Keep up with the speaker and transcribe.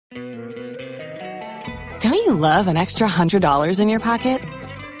Don't you love an extra $100 in your pocket?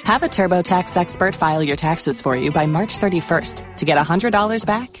 Have a TurboTax expert file your taxes for you by March 31st to get $100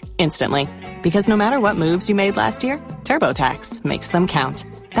 back instantly. Because no matter what moves you made last year, TurboTax makes them count.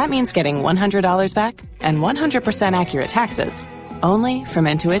 That means getting $100 back and 100% accurate taxes only from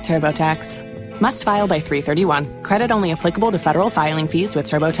Intuit TurboTax. Must file by 3/31. Credit only applicable to federal filing fees with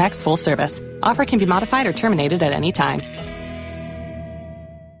TurboTax full service. Offer can be modified or terminated at any time.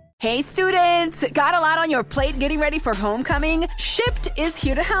 Hey students, got a lot on your plate getting ready for homecoming? Shipt is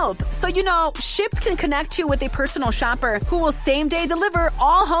here to help. So Shipt can connect you with a personal shopper who will same-day deliver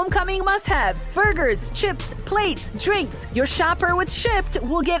all homecoming must-haves. Burgers, chips, plates, drinks. Your shopper with Shipt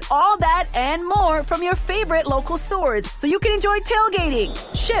will get all that and more from your favorite local stores so you can enjoy tailgating.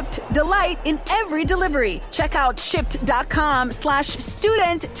 Shipt, delight in every delivery. Check out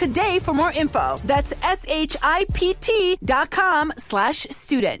shipt.com/student today for more info. That's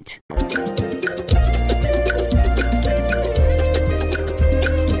SHIPT.com/student.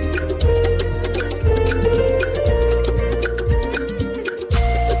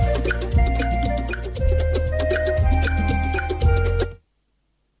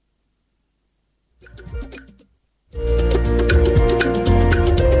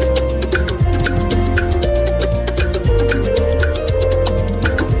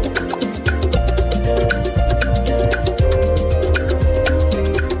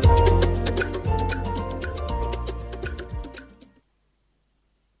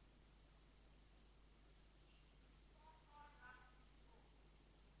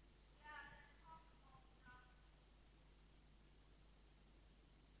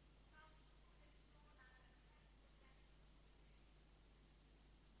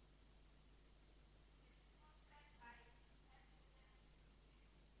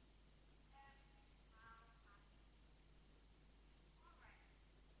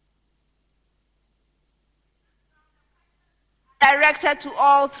 Directed to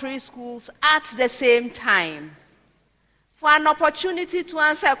all three schools at the same time. For an opportunity to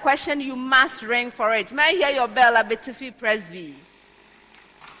answer a question, you must ring for it. May I hear your bell, Abetifi Presby?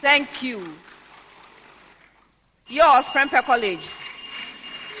 Thank you. Yours, Prempeh College.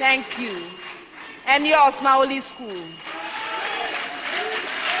 Thank you. And yours, Maoli School.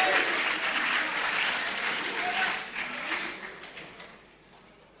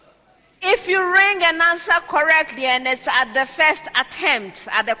 If you ring and answer correctly and it's at the first attempt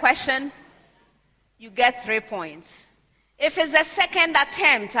at the question, you get 3 points. If it's the second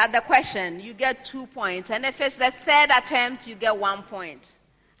attempt at the question, you get 2 points. And if it's the third attempt, you get 1 point.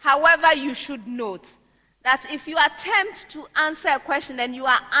 However, you should note that if you attempt to answer a question and you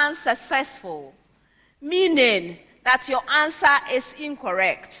are unsuccessful, meaning that your answer is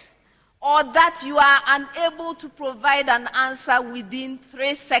incorrect, or that you are unable to provide an answer within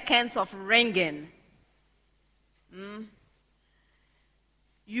 3 seconds of ringing,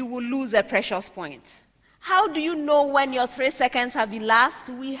 you will lose a precious point. How do you know when your 3 seconds have elapsed?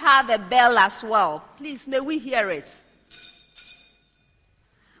 We have a bell as well. Please, may we hear it?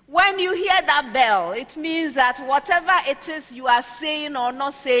 When you hear that bell, it means that whatever it is you are saying or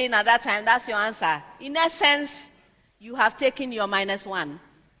not saying at that time, that's your answer. In essence, you have taken your -1.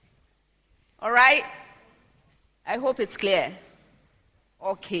 All right? I hope it's clear.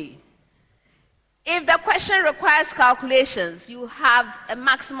 Okay. If the question requires calculations, you have a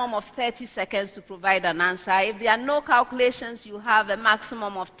maximum of 30 seconds to provide an answer. If there are no calculations, you have a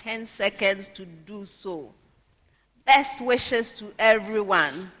maximum of 10 seconds to do so. Best wishes to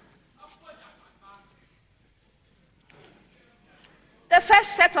everyone. The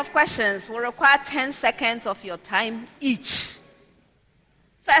first set of questions will require 10 seconds of your time each.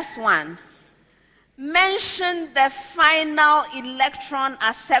 First one. Mention the final electron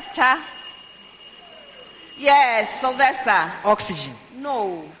acceptor. Yes, Sylvester. Oxygen.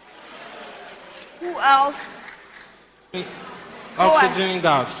 No. Who else? Oxygen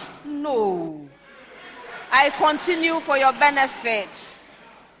gas. No. I continue for your benefit.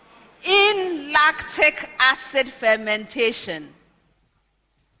 In lactic acid fermentation.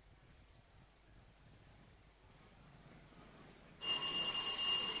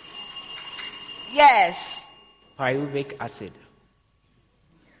 Yes. Pyruvic acid.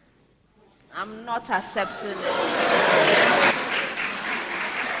 I'm not accepting it.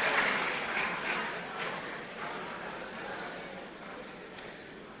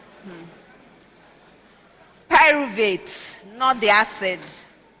 Pyruvate, not the acid.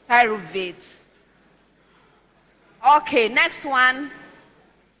 Pyruvate. Okay, next one.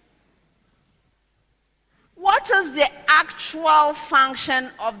 What is the actual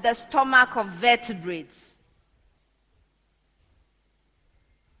function of the stomach of vertebrates?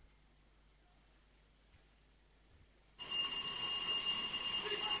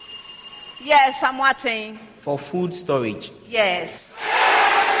 Yes, I'm watching. For food storage. Yes.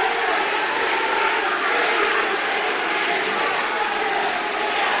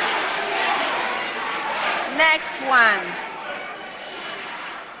 Next one.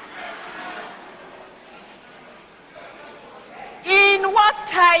 In what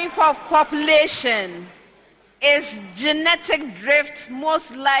type of population is genetic drift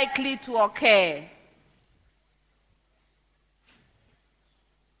most likely to occur?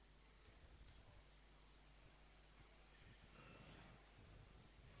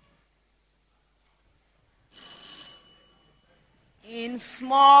 In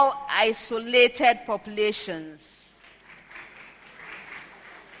small, isolated populations.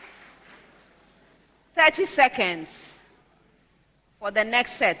 30 seconds for the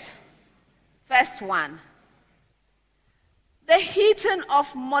next set. First one. The heating of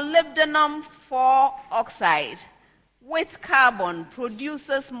molybdenum 4 oxide with carbon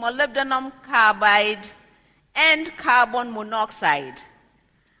produces molybdenum carbide and carbon monoxide.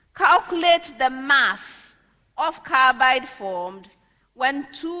 Calculate the mass of carbide formed when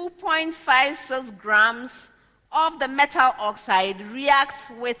 2.56 grams of the metal oxide reacts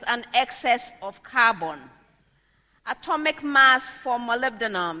with an excess of carbon. Atomic mass for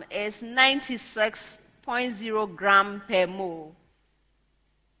molybdenum is 96.0 gram per mole.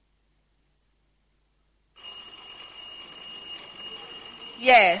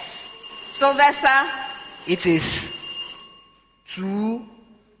 Yes. Sylvester? It is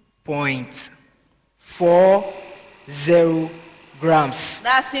 2.40 grams.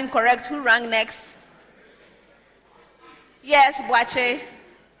 That's incorrect. Who rang next? Yes, Boache.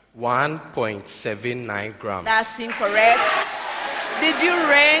 1.79 grams. That's incorrect. Did you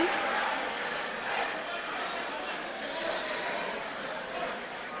ring?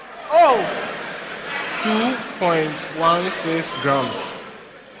 Oh. 2.16 grams.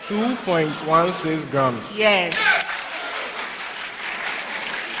 2.16 grams. Yes.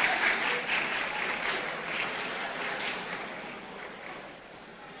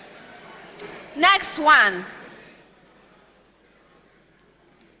 Next one.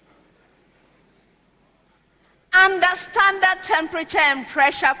 Under standard temperature and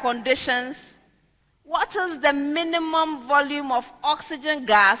pressure conditions, what is the minimum volume of oxygen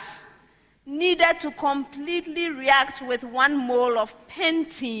gas needed to completely react with 1 mole of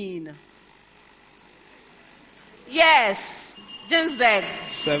pentene? Yes, Ginsberg.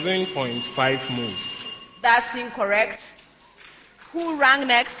 7.5 moles. That's incorrect. Who rang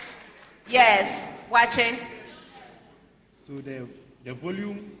next? Yes, watching. So the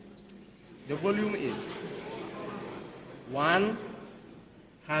volume is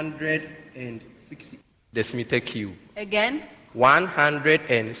 160 decimeter cube. Again?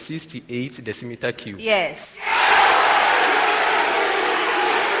 168 decimeter cube. Yes.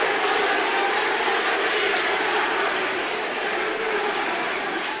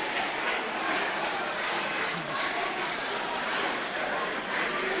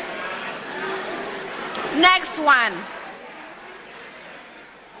 Next one.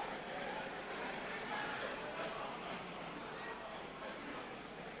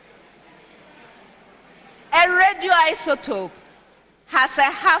 A radioisotope has a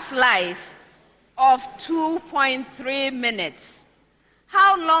half-life of 2.3 minutes.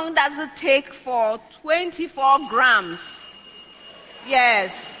 How long does it take for 24 grams?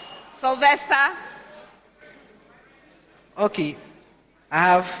 Yes. Sylvester? Okay. I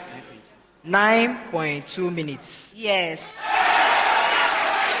have 9.2 minutes. Yes.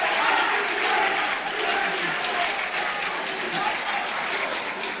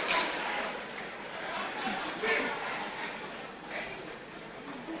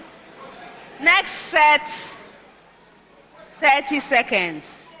 Next set, 30 seconds.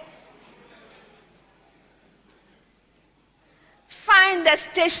 Find the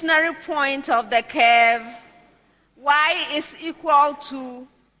stationary point of the curve. Y is equal to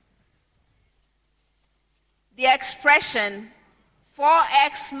the expression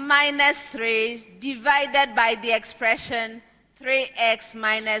 4x minus 3 divided by the expression 3x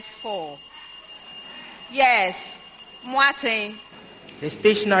minus 4. Yes, Martin. The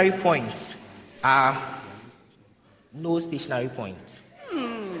stationary points are no stationary points.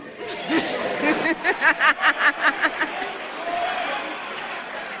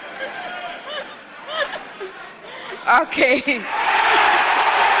 Okay.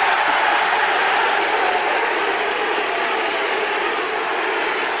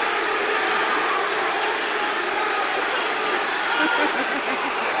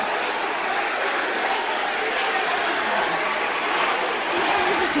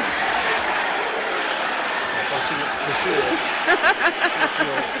 missing it for sure.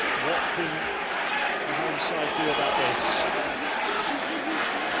 What can the home side do about this?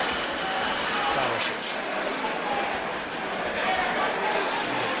 Barisic.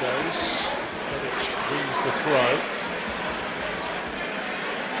 There it goes. Dedic wins the throw.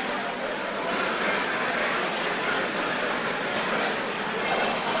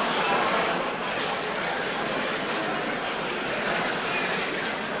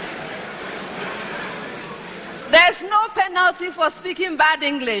 There's no penalty for speaking bad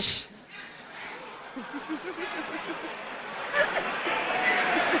English.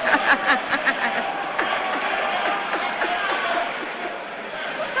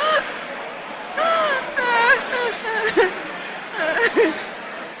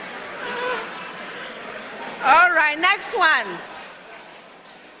 All right, next one.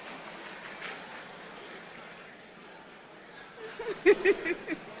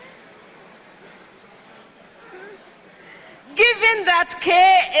 Given that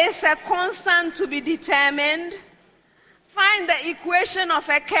k is a constant to be determined, find the equation of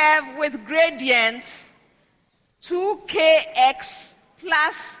a curve with gradient 2kx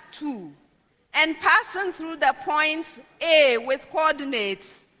plus 2 and passing through the points A with coordinates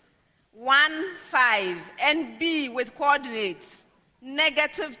 1, 5 and B with coordinates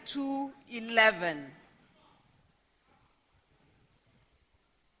 -2, 11.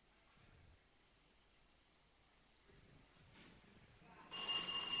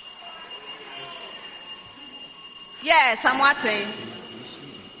 Yes, I'm watching.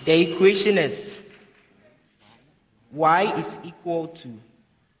 The equation is y is equal to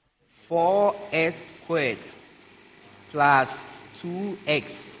 4s squared plus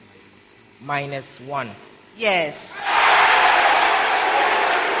 2x minus 1. Yes.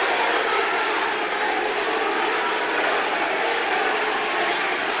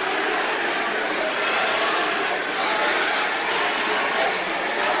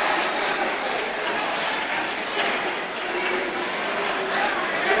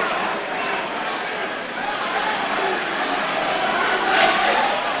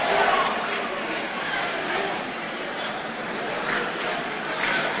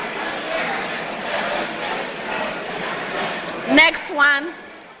 Next one,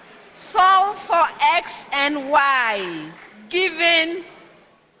 solve for x and y, given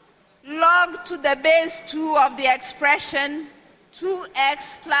log to the base 2 of the expression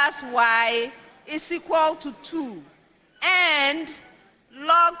 2x plus y is equal to 2, and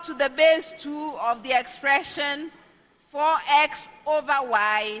log to the base 2 of the expression 4x over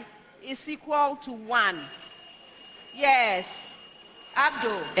y is equal to 1. Yes,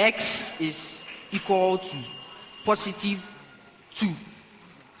 Abdul. X is equal to positive 2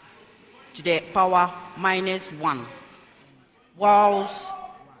 to the power minus 1, whilst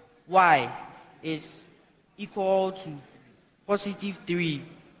y is equal to positive 3.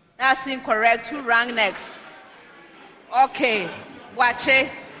 That's incorrect. Who rang next? Okay, watch it.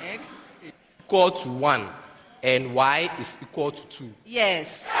 X is equal to 1 and y is equal to 2.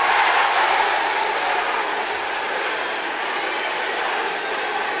 Yes.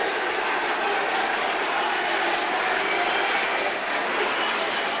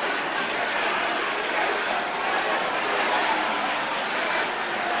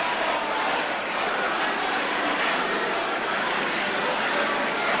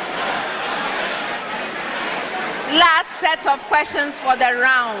 Last set of questions for the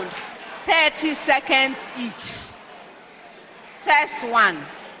round. 30 seconds each. First one.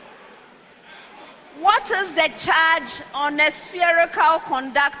 What is the charge on a spherical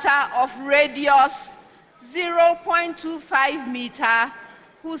conductor of radius 0.25 meter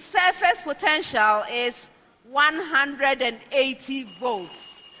whose surface potential is 180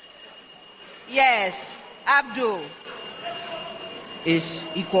 volts? Yes, Abdul. Is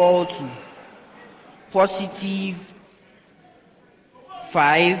equal to positive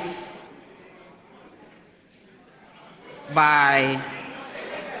 5 by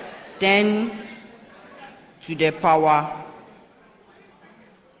 10 to the power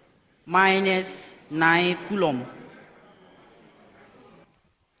minus 9 coulomb.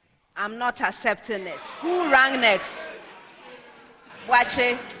 I'm not accepting it. Who rang next? Watch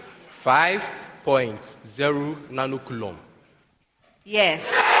it. 5.0 nanocoulomb. Yes.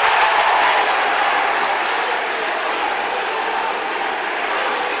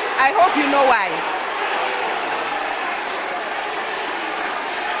 I hope you know why.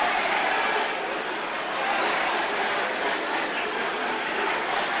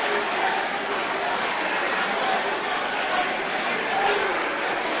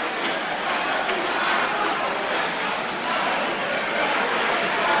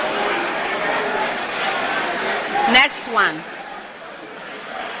 one.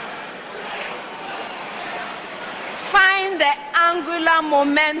 Find the angular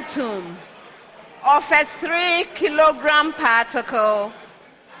momentum of a 3 kilogram particle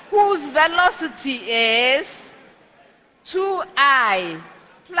whose velocity is 2I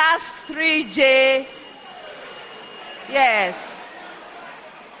plus 3J. Yes.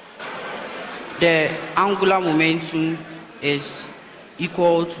 The angular momentum is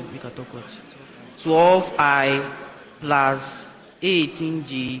equal to 12I plus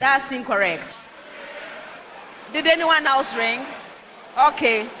 18J. That's incorrect. Did anyone else ring?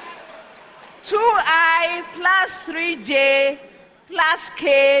 Okay. 2I plus 3J plus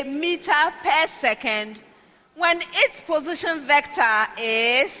K meter per second when its position vector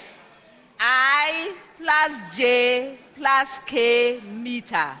is I plus J plus K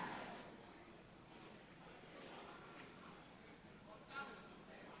meter.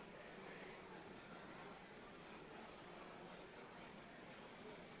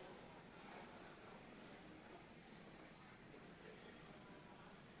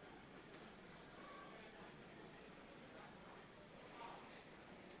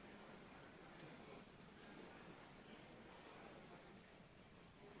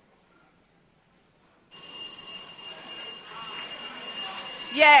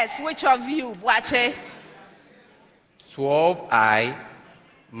 Yes, which of you, Boache? 12I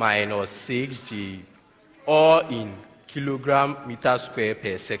minus 6G, all in kilogram meter square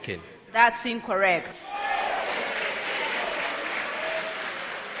per second. That's incorrect.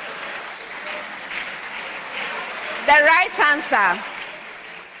 The right answer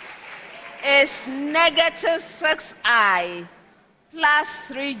is negative 6I plus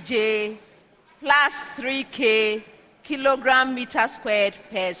 3J plus 3K kilogram meter squared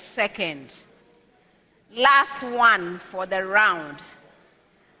per second. Last one for the round.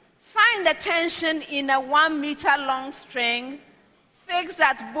 Find the tension in a 1 meter long string fixed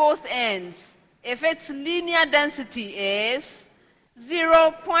at both ends if its linear density is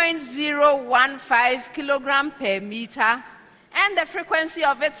 0.015 kilogram per meter and the frequency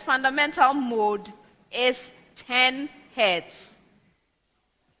of its fundamental mode is 10 hertz.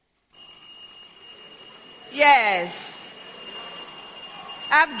 Yes.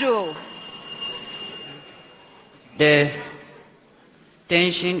 Abdul. The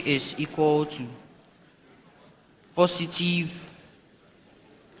tension is equal to positive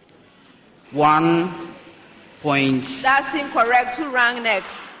 1 point. That's incorrect. Who rang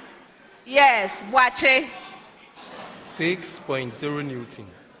next? Yes, Boache. 6.0 Newton.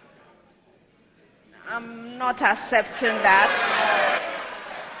 I'm not accepting that.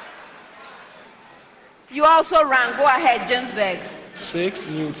 You also rang. Go ahead, Ginsberg. 6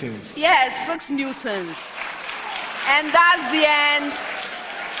 newtons. Yes, 6 newtons. And that's the end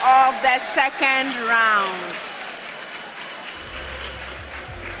of the second round.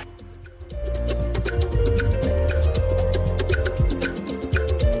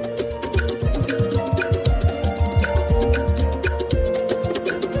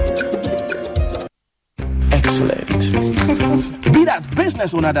 Excellent. Be that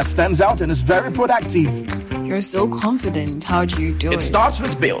business owner that stands out and is very productive. You're so confident. How do you do it? It starts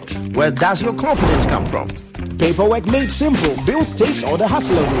with Built. Where does your confidence come from? Paperwork made simple. Built takes all the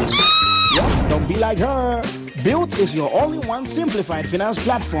hassle away. Yep, don't be like her. Built is your all-in-one simplified finance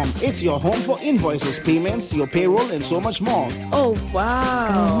platform. It's your home for invoices, payments, your payroll, and so much more. Oh,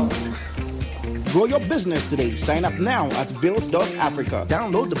 wow. Grow your business today. Sign up now at built.africa.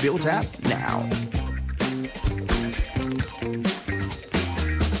 Download the Built app now.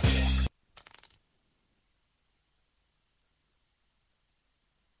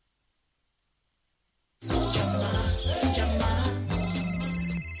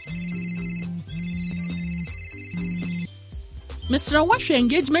 Mr. Wash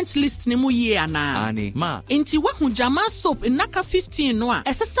engagement list ni mu ye ana. Ani ma. Inti wahu jama soap enaka 15 no a.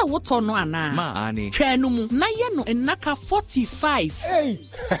 Esese woto no ana. Ma ani. Twa no mu na ye no enaka 45. Hey.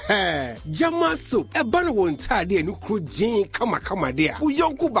 Jama soap eba no wontade enu kro jin kama de a.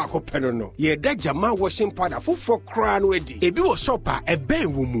 Uyonku ba ko peno no. Ye da jama washing powder fofo kra no edi. Ebi wo shop a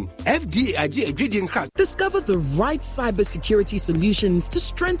eben wo mu. FDA agi edwedin kra. Discover the right cybersecurity solutions to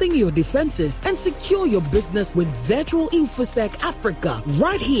strengthen your defenses and secure your business with Virtual InfoSec Africa.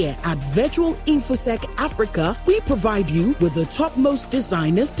 Right here at Virtual InfoSec Africa, we provide you with the topmost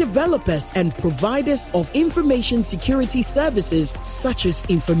designers, developers, and providers of information security services such as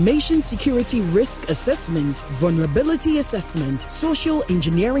information security risk assessment, vulnerability assessment, social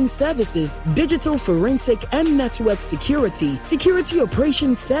engineering services, digital forensic and network security, security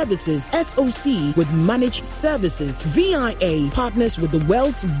operations services, SOC with managed services. VIA partners with the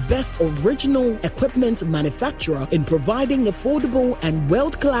world's best original equipment manufacturer in providing affordable and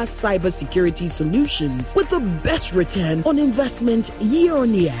world-class cybersecurity solutions with the best return on investment year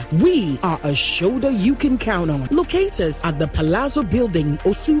on year. We are a shoulder you can count on. Locate us at the Palazzo Building,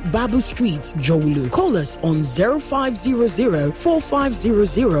 Osu Babu Street, Jolu. Call us on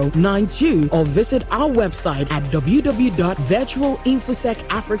 0500-450092 or visit our website at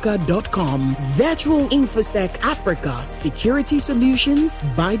www.virtualinfosecafrica.com. Virtual InfoSec Africa, security solutions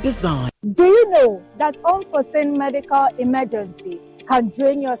by design. Do you know that unforeseen medical emergency can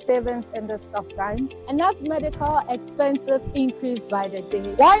drain your savings in these tough times? And as medical expenses increase by the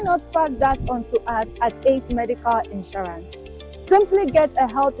day, why not pass that on to us at ACE Medical Insurance? Simply get a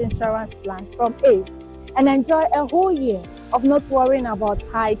health insurance plan from ACE and enjoy a whole year of not worrying about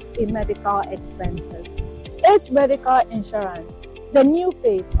hikes in medical expenses. ACE Medical Insurance, the new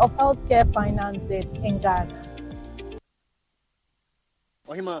face of healthcare financing in Ghana.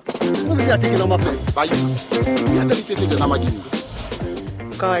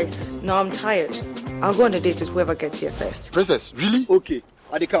 Guys, now I'm tired. I'll go on a date with whoever gets here first. Princess, really? Okay,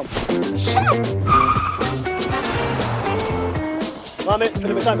 I come. Shut up!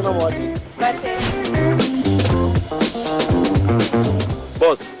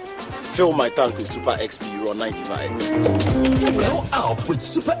 Boss, fill my tank with Super XP Ron 95. Well up with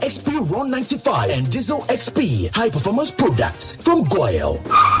Super XP Ron 95 and Diesel XP high performance products from Goyle.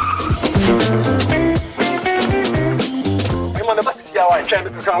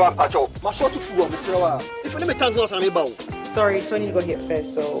 Sorry, Tony got here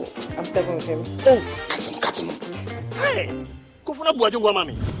first, so I'm stepping with him. Oh, cut him. Hey, go for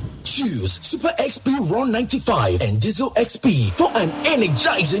mommy. Choose Super XP Ron 95 and Diesel XP for an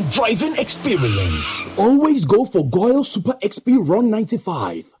energizing driving experience. Always go for Goyle Super XP Ron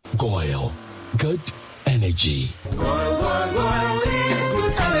 95. Goyle, good energy. Goyle is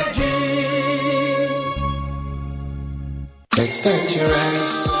good energy. It's time to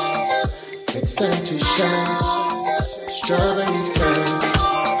rise. It's time to shine. Strawberry time.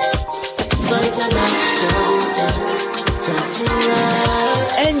 Vitamin strawberry time. Time to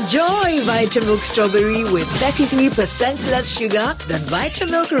rise. Enjoy Vitamilk Strawberry with 33% less sugar than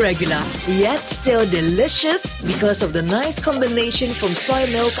Vitamilk Regular, yet still delicious because of the nice combination from soy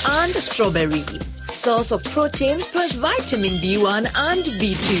milk and strawberry. Source of protein plus vitamin B1 and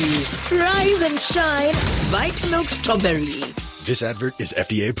B2. Rise and shine, Vitamilk Strawberry. This advert is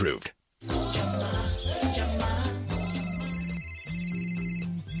FDA approved.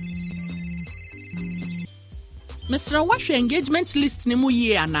 Mr. Wash engagement list ni mu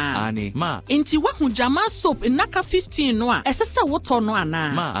ye ana. Ani ma. Inti wahu jama soap naka 15 no a. Esese woto no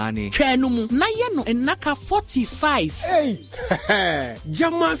ana. Ma ani. Twa no mu na ye no naka 45. Hey.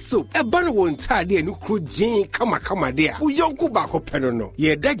 Jama soap eba no won tade anu kro jin kama de a. Uyonku ba ko peno no.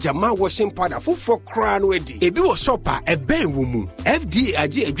 Ye da jama washing powder fofo kra no edi. Ebi wo shop a eba enwo mu. FDA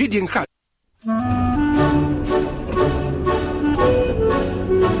agi adwedi nkra.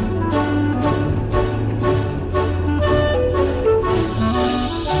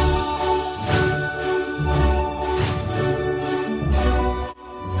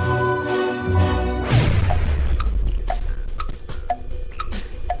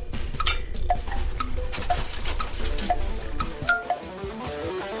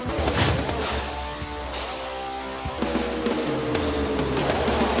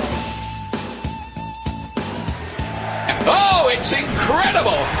 It's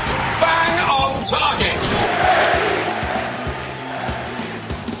incredible! Bang on target!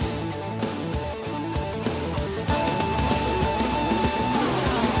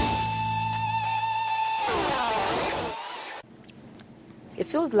 It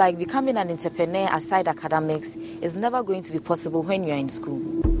feels like becoming an entrepreneur aside academics is never going to be possible when you're in school.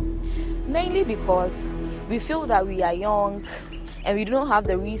 Mainly because we feel that we are young and we don't have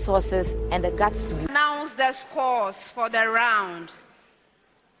the resources and the guts to announce the scores for the round.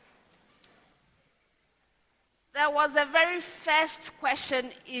 There was a very first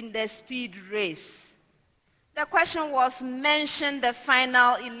question in the speed race. The question was, mention the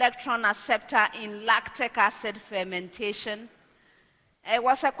final electron acceptor in lactic acid fermentation. It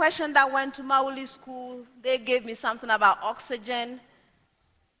was a question that went to Mauli School. They gave me something about oxygen.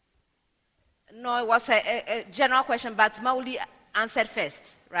 No, it was a general question, but Mauli answered first,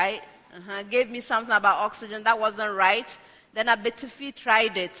 right? Gave me something about oxygen. That wasn't right. Then Abetifi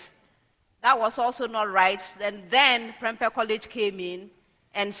tried it. That was also not right. Then Prempeh College came in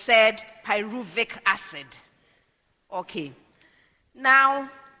and said pyruvic acid. Okay. Now,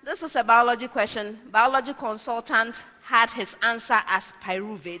 this is a biology question. Biology consultant had his answer as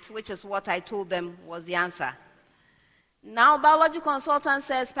pyruvate, which is what I told them was the answer. Now, biology consultant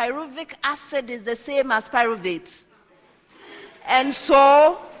says pyruvic acid is the same as pyruvate. And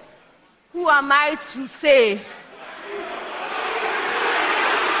so, who am I to say?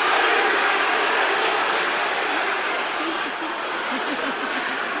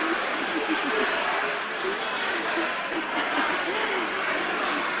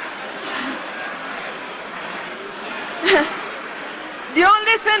 The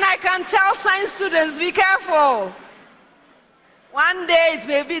only thing I can tell science students, be careful. One day it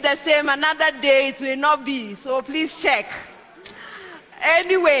may be the same, another day it may not be. So please check.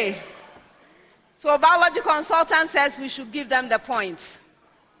 Anyway, so biology consultant says we should give them the points.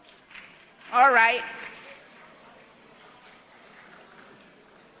 All right.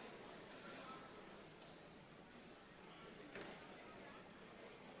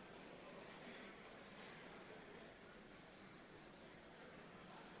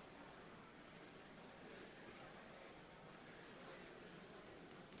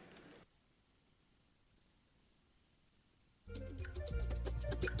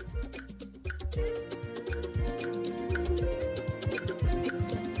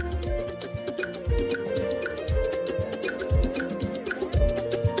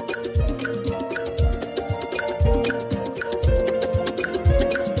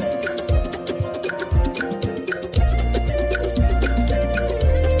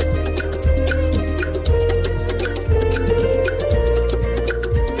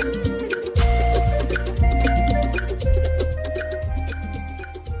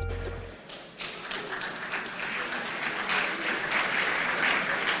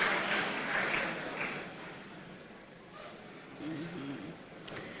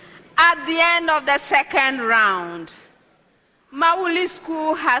 At the end of the second round, Mauli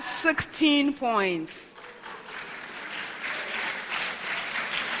School has 16 points.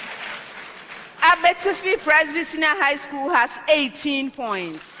 Abetifi Presby Senior High School has 18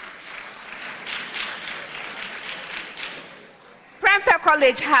 points. Prempeh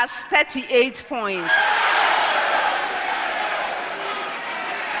College has 38 points.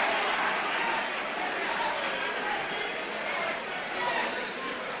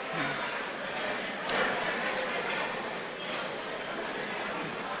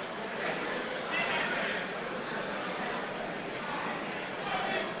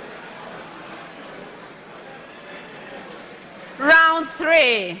 Round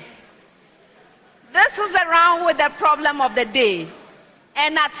 3. This is the round with the problem of the day.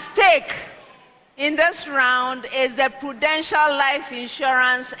 And at stake in this round is the Prudential Life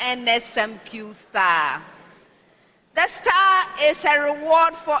Insurance NSMQ Star. The star is a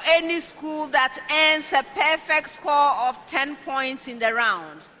reward for any school that earns a perfect score of 10 points in the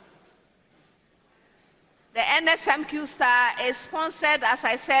round. The NSMQ Star is sponsored, as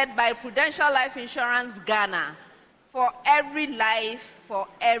I said, by Prudential Life Insurance Ghana. For every life, for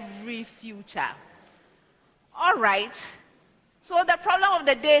every future. All right. So the problem of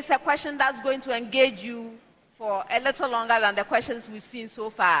the day is a question that's going to engage you for a little longer than the questions we've seen so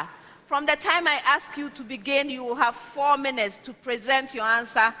far. From the time I ask you to begin, you will have 4 minutes to present your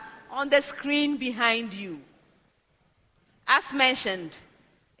answer on the screen behind you. As mentioned,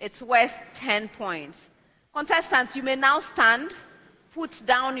 it's worth 10 points. Contestants, you may now stand, put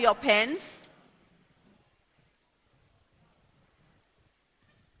down your pens.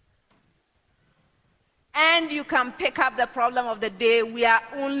 And you can pick up the problem of the day. We are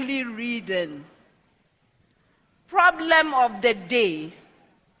only reading. Problem of the day.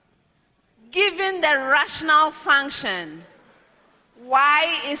 Given the rational function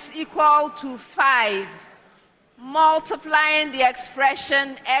y is equal to 5, multiplying the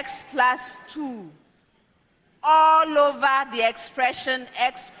expression x plus 2 all over the expression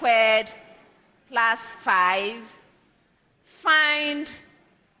x squared plus 5, find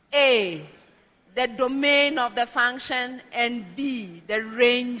A, the domain of the function, and B, the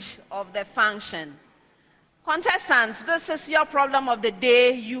range of the function. Contestants, this is your problem of the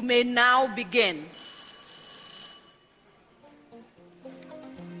day. You may now begin.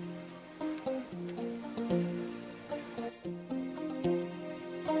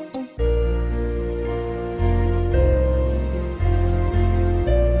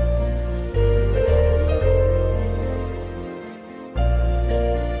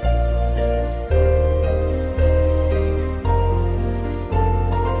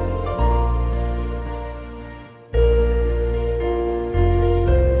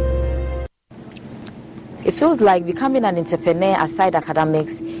 feels like becoming an entrepreneur aside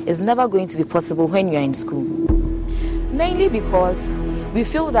academics is never going to be possible when you're in school. Mainly because we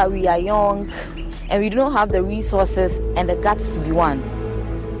feel that we are young and we don't have the resources and the guts to be one.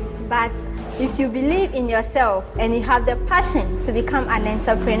 But if you believe in yourself and you have the passion to become an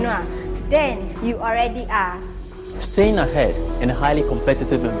entrepreneur, then you already are. Staying ahead in a highly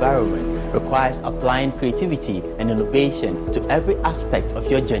competitive environment requires applying creativity and innovation to every aspect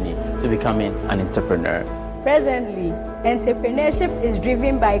of your journey to becoming an entrepreneur. Presently, entrepreneurship is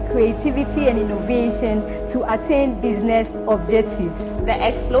driven by creativity and innovation to attain business objectives. The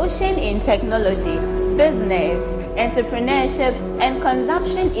explosion in technology, business, entrepreneurship, and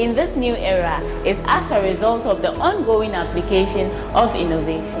consumption in this new era is as a result of the ongoing application of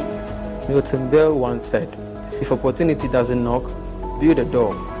innovation. Milton Bell once said, "If opportunity doesn't knock, build a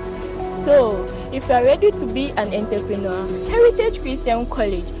door." So, if you are ready to be an entrepreneur, Heritage Christian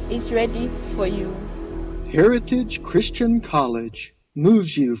College is ready for you. Heritage Christian College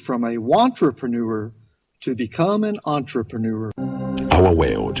moves you from a wantrepreneur to become an entrepreneur. Our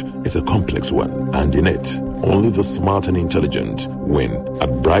world is a complex one, and in it, only the smart and intelligent win.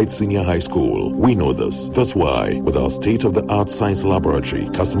 At Bright Senior High School, we know this. That's why, with our state-of-the-art science laboratory,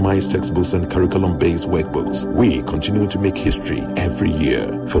 customized textbooks, and curriculum-based workbooks, we continue to make history every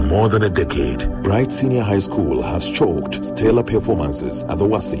year. For more than a decade, Bright Senior High School has chalked stellar performances at the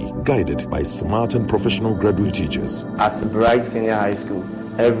WASI, guided by smart and professional graduate teachers. At Bright Senior High School,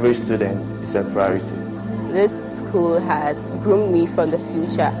 every student is a priority. This school has groomed me for the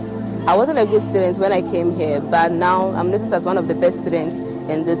future. I wasn't a good student when I came here, but now I'm noticed as one of the best students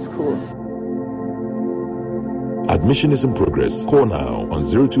in this school. Admission is in progress. Call now on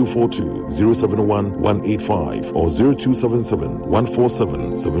 0242-071-185 or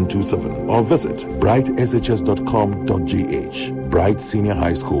 0277-147-727 or visit brightshs.com.gh. Bright Senior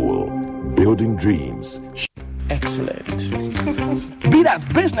High School, building dreams. Excellent. Be that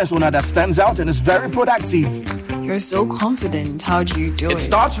business owner that stands out and is very productive. You're so confident. How do you do it? It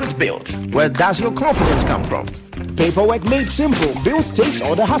starts with Built. Where does your confidence come from? Paperwork made simple. Built takes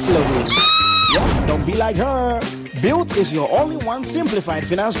all the hassle away. Yeah, don't be like her. Built is your all-in-one simplified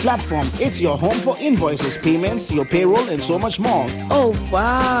finance platform. It's your home for invoices, payments, your payroll, and so much more. Oh,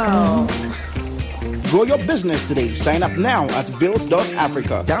 wow. Grow your business today. Sign up now at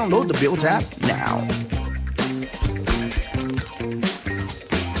built.africa. Download the Built app now.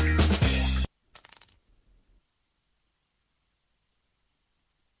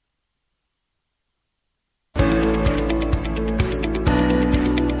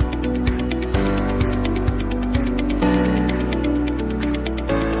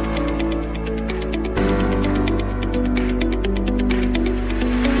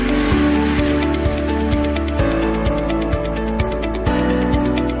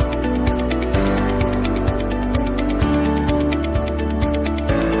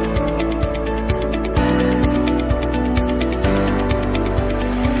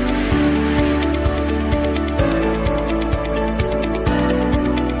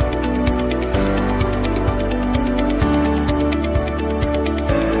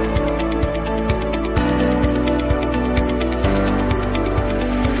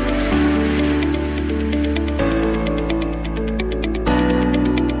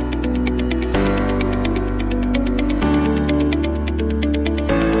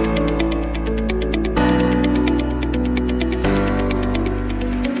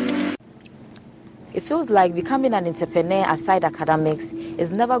 It feels like becoming an entrepreneur aside academics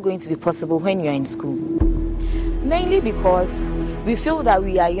is never going to be possible when you're in school. Mainly because we feel that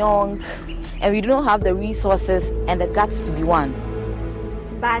we are young and we don't have the resources and the guts to be one.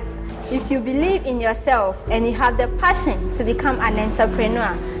 But if you believe in yourself and you have the passion to become an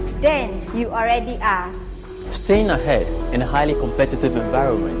entrepreneur, then you already are. Staying ahead in a highly competitive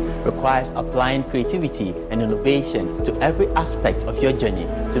environment requires applying creativity and innovation to every aspect of your journey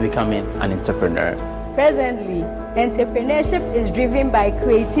to becoming an entrepreneur. Presently, entrepreneurship is driven by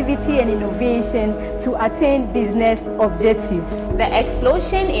creativity and innovation to attain business objectives. The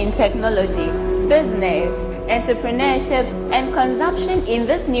explosion in technology, business, entrepreneurship, and consumption in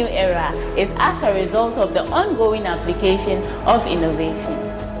this new era is as a result of the ongoing application of innovation.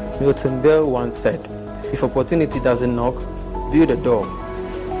 Milton Bell once said, "If opportunity doesn't knock, build a door."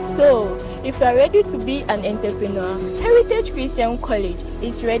 So, if you are ready to be an entrepreneur, Heritage Christian College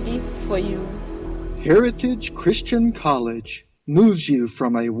is ready for you. Heritage Christian College moves you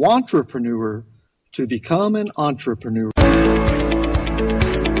from a wantrepreneur to become an entrepreneur.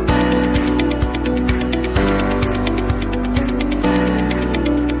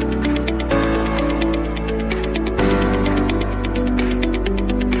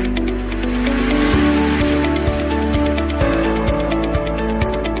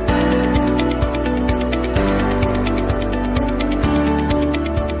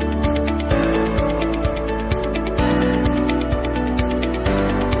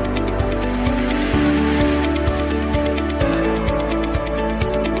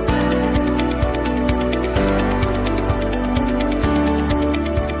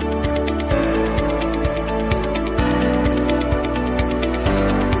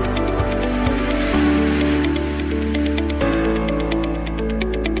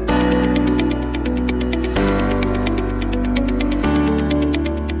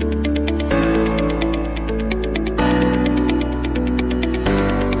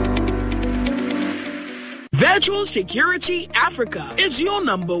 Virtual Security Africa is your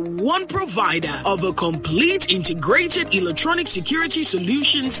number one provider of a complete integrated electronic security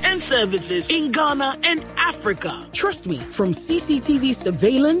solutions and services in Ghana and Africa. Trust me, from CCTV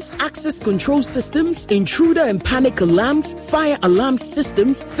surveillance, access control systems, intruder and panic alarms, fire alarm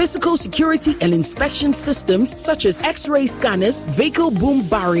systems, physical security and inspection systems such as X-ray scanners, vehicle boom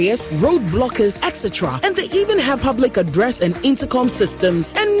barriers, road blockers, etc. And they even have public address and intercom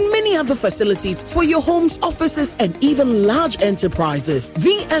systems and many other facilities for your homes, offices, and even large enterprises.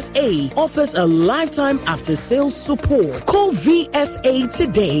 VSA offers a lifetime after-sales support. Call VSA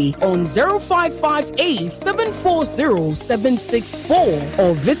today on 0558 740 764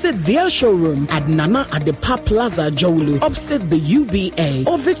 or visit their showroom at Nana Adepa Plaza, Jolu, opposite the UBA,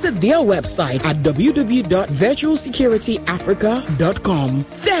 or visit their website at www.virtualsecurityafrica.com.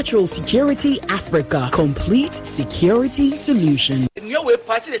 Virtual Security Africa, complete security solution.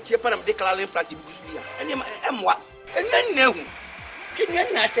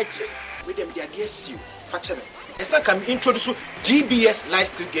 With them, they are you. Yes, I can introduce GBS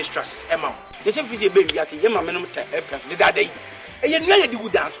Lifestyle Gauge Trusses. Emma, the same is a baby. I say, Yama, minimum the day. And you know, you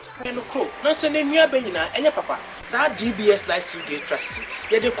would dance. And the crow, no, send me a benina and your papa. So, GBS Lifestyle Gauge Trusses.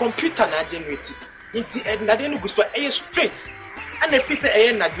 Yet the computer not generated. Into and I didn't go straight. And if it's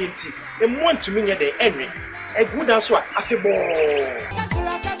a not guilty, and want to mean the enemy. A good answer, I feel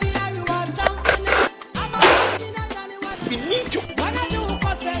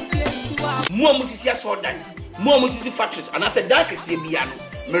more musicians saw that. More musician factories, and as a dark is Biano,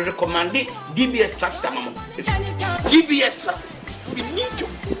 me recommend DBS Trust. GBS Trust.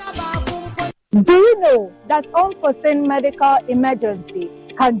 Do you know that unforeseen medical emergency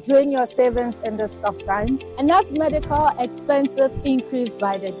can drain your savings in this tough times? And as medical expenses increase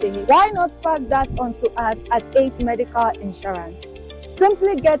by the day, why not pass that on to us at ACE Medical Insurance?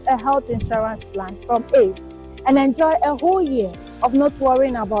 Simply get a health insurance plan from ACE and enjoy a whole year of not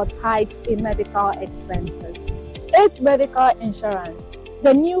worrying about hikes in medical expenses. ACE Medical Insurance,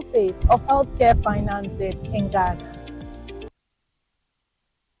 the new face of healthcare financing in Ghana.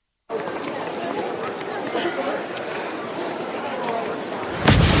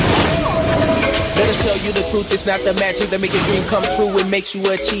 Let us tell you the truth, it's not the magic that make a dream come true. It makes you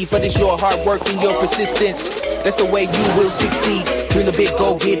achieve, but it's your hard work and your persistence. That's the way you will succeed. Dream a big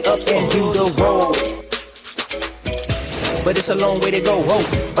goal, get up and do the road. But it's a long way to go.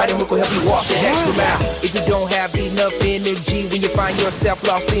 Vitamin Milk will help you walk the extra mile. If you don't have enough energy when you find yourself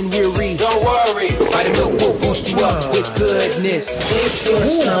lost and weary, don't worry. Vitamin Milk will boost you up with goodness. If your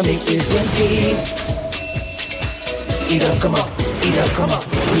stomach is empty, eat up, come on. Eat up, come on.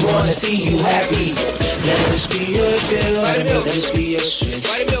 We wanna see you happy. Let us be your fill. Let us be your strength.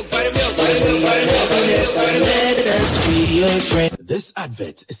 Let us be your happiness. Let us be your friend. This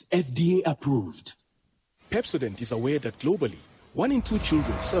advert is FDA approved. Pepsodent is aware that globally, 1 in 2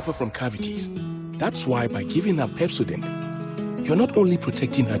 children suffer from cavities. That's why by giving her Pepsodent, you're not only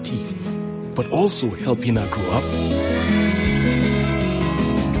protecting her teeth, but also helping her grow up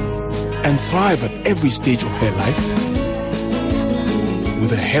and thrive at every stage of her life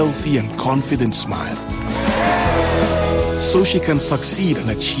with a healthy and confident smile, so she can succeed and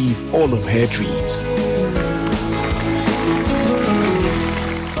achieve all of her dreams.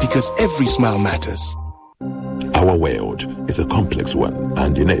 Because every smile matters. Our world is a complex one,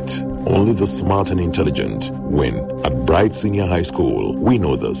 and in it, only the smart and intelligent win. At Bright Senior High School, we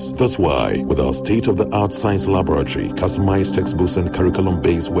know this. That's why, with our state-of-the-art science laboratory, customized textbooks, and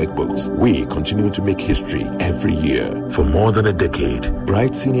curriculum-based workbooks, we continue to make history every year. For more than a decade,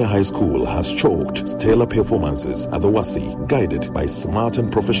 Bright Senior High School has chalked stellar performances at the WASI, guided by smart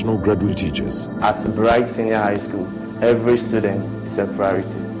and professional graduate teachers. At Bright Senior High School, every student is a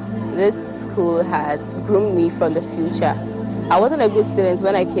priority. This school has groomed me for the future. I wasn't a good student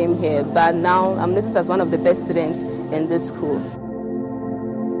when I came here, but now I'm noticed as one of the best students in this school.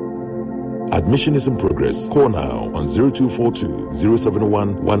 Admission is in progress. Call now on 0242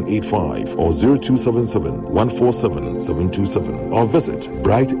 071 185 or 0277 147 727 or visit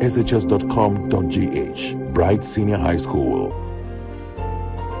brightshs.com.gh. Bright Senior High School.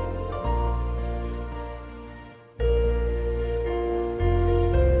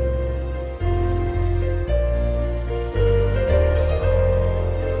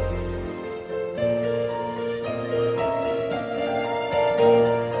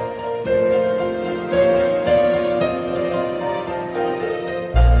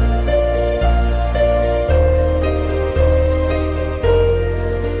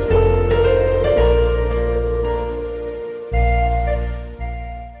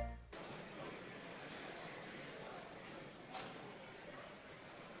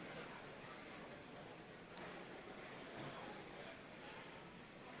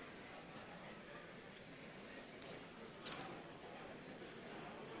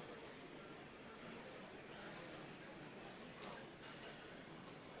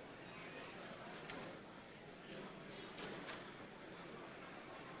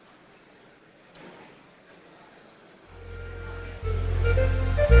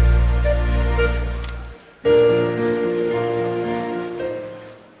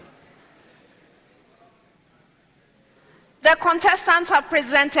 contestants have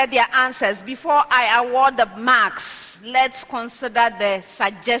presented their answers, before I award the marks, let's consider the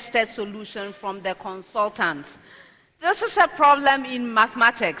suggested solution from the consultants. This is a problem in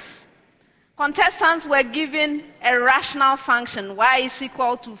mathematics. Contestants were given a rational function, y is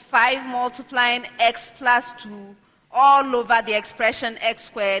equal to 5 multiplying x plus 2 all over the expression x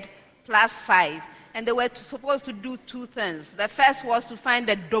squared plus 5. And they were supposed to do two things. The first was to find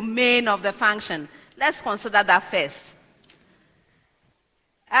the domain of the function. Let's consider that first.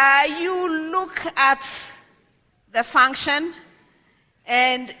 You look at the function,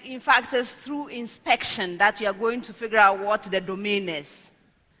 and in fact, it's through inspection that you are going to figure out what the domain is.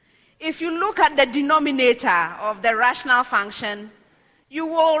 If you look at the denominator of the rational function, you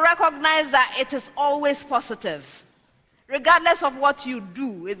will recognize that it is always positive. Regardless of what you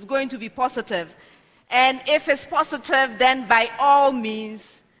do, it's going to be positive. And if it's positive, then by all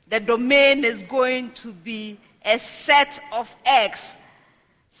means, the domain is going to be a set of x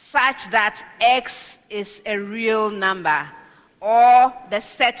such that x is a real number, or the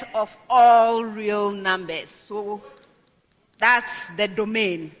set of all real numbers. So that's the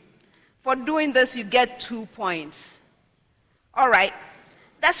domain. For doing this, you get 2 points. All right.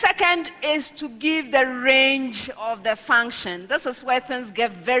 The second is to give the range of the function. This is where things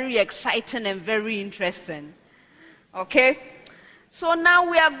get very exciting and very interesting. Okay? So now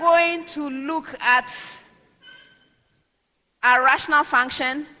we are going to look at our rational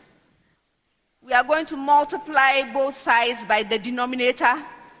function. We are going to multiply both sides by the denominator.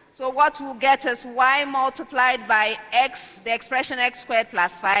 So what we'll get is y multiplied by x, the expression x squared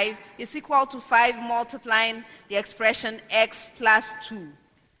plus 5, is equal to 5 multiplying the expression x plus 2.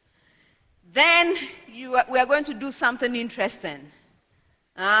 Then we are going to do something interesting.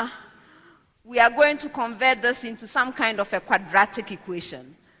 We are going to convert this into some kind of a quadratic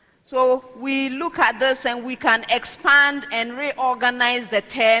equation. So we look at this and we can expand and reorganize the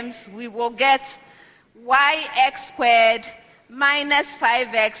terms. We will get yx squared minus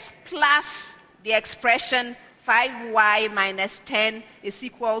 5x plus the expression 5y minus 10 is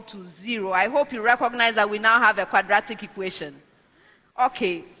equal to 0. I hope you recognize that we now have a quadratic equation.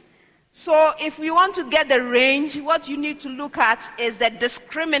 Okay. So if we want to get the range, what you need to look at is the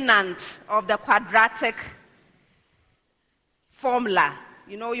discriminant of the quadratic formula.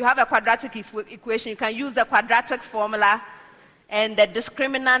 You know, you have a quadratic equation, you can use the quadratic formula, and the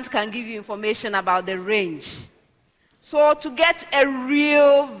discriminant can give you information about the range. So to get a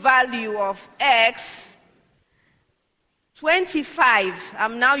real value of x, 25,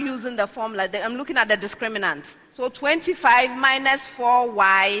 I'm now using the formula, I'm looking at the discriminant. So 25 minus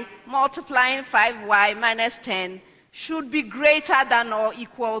 4y multiplying 5y minus 10 should be greater than or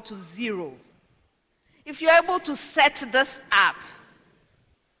equal to 0. If you're able to set this up,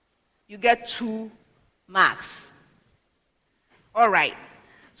 you get 2 marks. All right.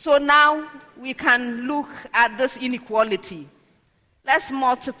 So now we can look at this inequality. Let's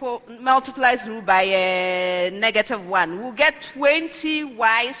multiply through by -1. We'll get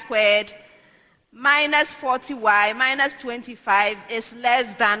 20y squared minus 40y minus 25 is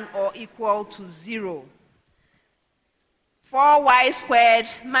less than or equal to 0. 4y squared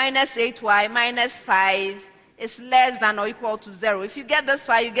minus 8y minus 5 is less than or equal to 0. If you get this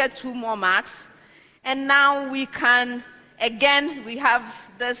far, you get 2 more marks. And now we can, again, we have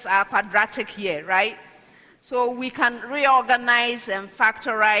this quadratic here, right? So we can reorganize and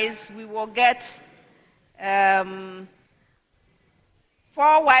factorize. We will get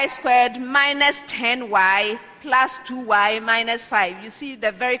 4y squared minus 10y plus 2y minus 5. You see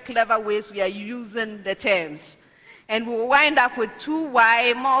the very clever ways we are using the terms. And we'll wind up with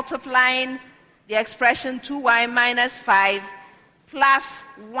 2y multiplying the expression 2y minus 5 plus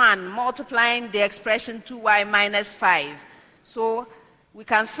 1 multiplying the expression 2y minus 5. So we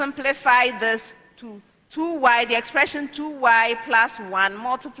can simplify this to 2y, the expression 2y plus 1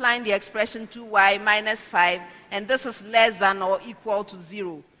 multiplying the expression 2y minus 5, and this is less than or equal to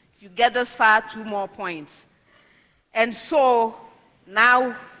 0. If you get this far, 2 more points. And so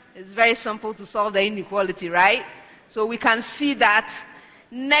now it's very simple to solve the inequality, right? So we can see that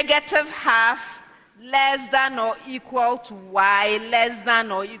 -half less than or equal to y less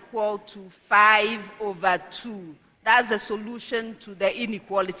than or equal to 5/2. That's the solution to the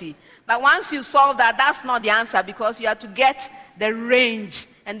inequality. But once you solve that, that's not the answer, because you have to get the range,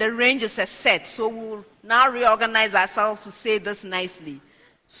 and the range is a set. So we'll now reorganize ourselves to say this nicely.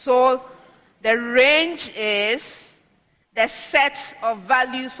 So the range is the set of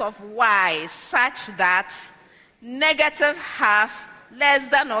values of y such that -half less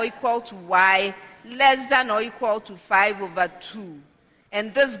than or equal to y less than or equal to 5/2.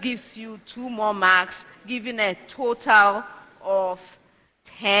 And this gives you 2 more marks, giving a total of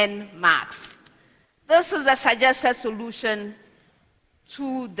 10 marks. This is a suggested solution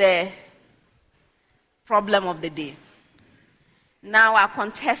to the problem of the day. Now our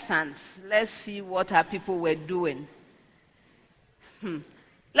contestants, let's see what our people were doing.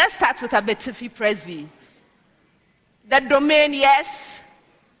 Let's start with Abetifi Presby. The domain, yes,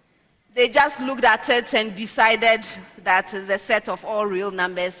 they just looked at it and decided that is a set of all real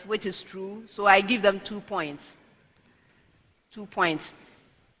numbers, which is true, so I give them 2 points. 2 points.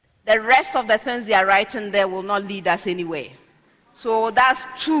 The rest of the things they are writing there will not lead us anywhere. So that's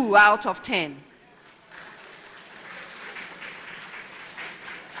 2 out of 10.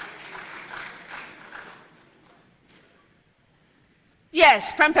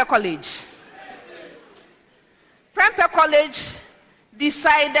 Yes, Prempeh College. Prempeh College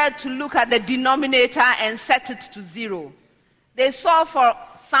decided to look at the denominator and set it to 0. They saw for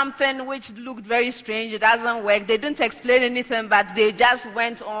something which looked very strange, it doesn't work. They didn't explain anything, but they just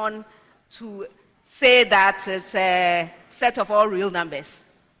went on to say that it's a set of all real numbers.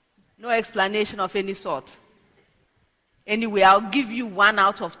 No explanation of any sort. Anyway, I'll give you 1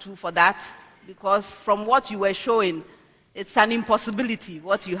 out of 2 for that, because from what you were showing, it's an impossibility,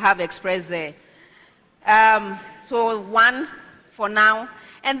 what you have expressed there. So 1 for now.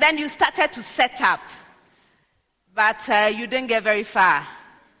 And then you started to set up, but you didn't get very far.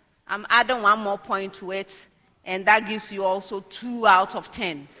 I'm adding 1 more point to it, and that gives you also 2 out of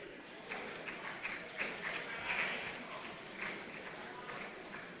 10.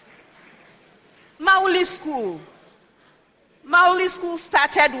 Mauli School. Mauli School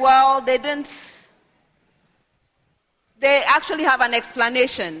started well. They actually have an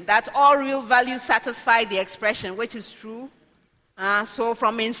explanation that all real values satisfy the expression, which is true. So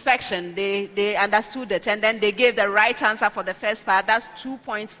from inspection, they understood it, and then they gave the right answer for the first part. That's 2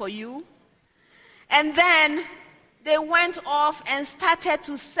 points for you. And then they went off and started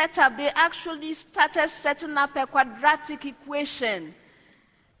to set up. They actually started setting up a quadratic equation.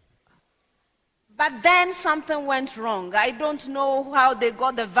 But then something went wrong. I don't know how they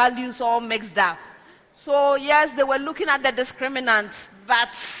got the values all mixed up. So yes, they were looking at the discriminant,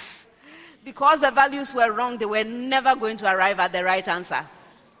 but because the values were wrong, they were never going to arrive at the right answer.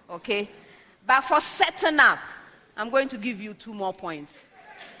 Okay? But for setting up, I'm going to give you 2 more points.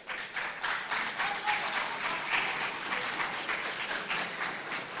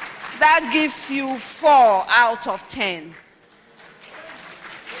 That gives you 4 out of 10.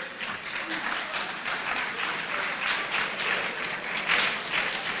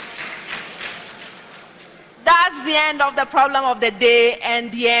 That's the end of the problem of the day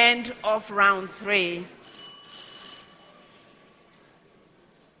and the end of round 3.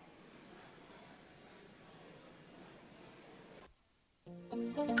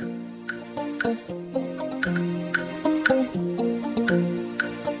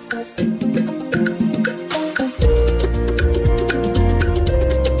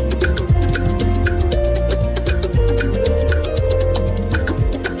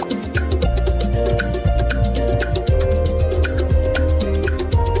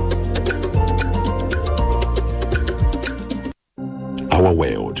 Our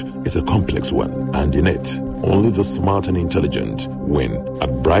world is a complex one, and in it, only the smart and intelligent win.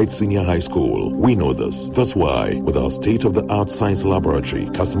 At Bright Senior High School, we know this. That's why, with our state-of-the-art science laboratory,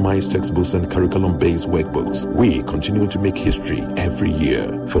 customized textbooks and curriculum-based workbooks, we continue to make history every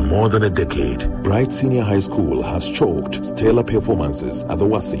year. For more than a decade, Bright Senior High School has chalked stellar performances at the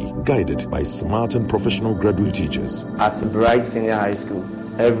WASI, guided by smart and professional graduate teachers. At Bright Senior High School,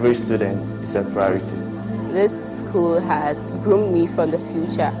 every student is a priority. This school has groomed me for the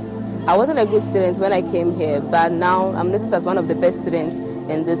future. I wasn't a good student when I came here, but now I'm noticed as one of the best students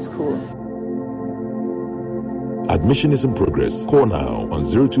in this school. Admission is in progress. Call now on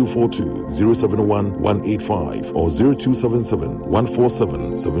 0242 071 185 or 0277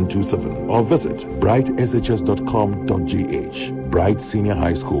 147 727 or visit brightshs.com.gh. Bright Senior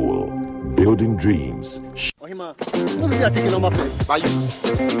High School. Building dreams.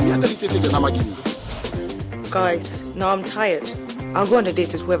 Guys, now I'm tired. I'll go on a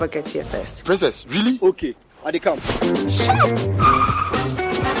date with whoever gets here first. Princess, really? Okay, I come. Shut up!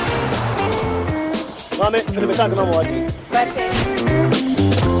 Mame,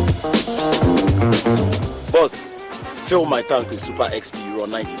 boss, fill my tank with Super XP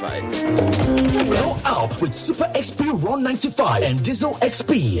Ron 95. Well up with Super XP Ron 95 and Diesel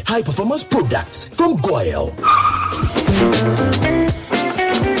XP high performance products from Goyle.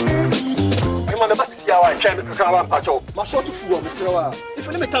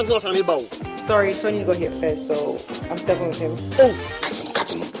 Sorry, Tony got here first, so I'm stepping with him. Oh,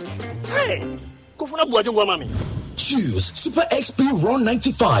 cut him. Hey, go for a boy, mami. Choose Super XP Ron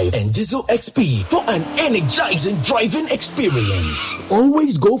 95 and Diesel XP for an energizing driving experience.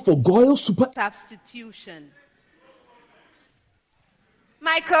 Always go for Goyle Super. Substitution.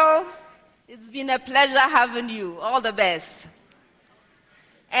 Michael, it's been a pleasure having you. All the best.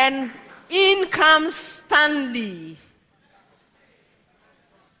 And in comes Stanley.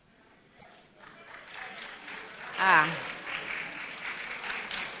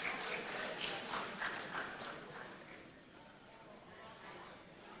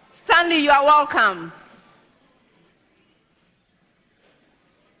 Stanley, you are welcome.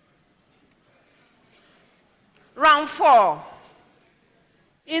 Round 4.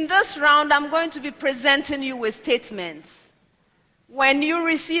 In this round, I'm going to be presenting you with statements. When you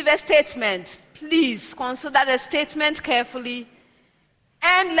receive a statement, please consider the statement carefully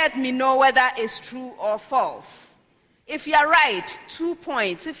and let me know whether it's true or false. If you are right, 2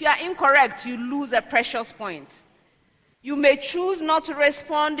 points. If you are incorrect, you lose a precious point. You may choose not to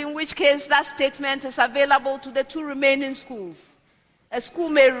respond, in which case that statement is available to the 2 remaining schools. A school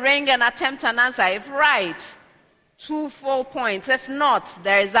may ring and attempt an answer. If right, 2 full points. If not,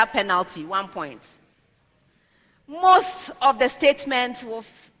 there is a penalty, 1 point. Most of the statements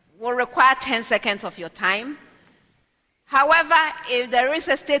will require 10 seconds of your time. However, if there is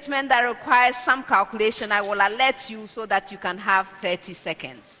a statement that requires some calculation, I will alert you so that you can have 30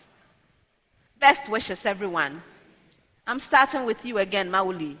 seconds. Best wishes, everyone. I'm starting with you again,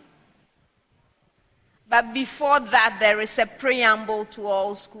 Mauli. But before that, there is a preamble to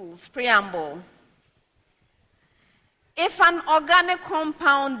all schools. Preamble. If an organic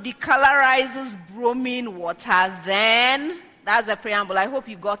compound decolorizes bromine water, then, that's the preamble. I hope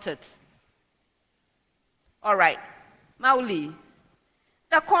you got it. All right. Mauli,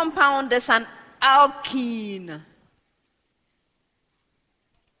 the compound is an alkene.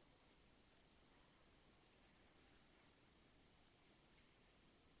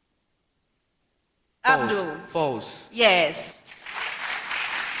 Abdul. False. Yes.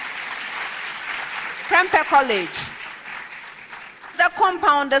 Prempeh College. The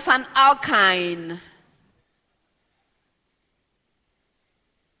compound is an alkyne.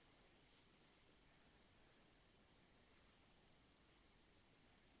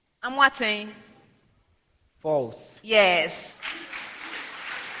 I'm watching. False. Yes.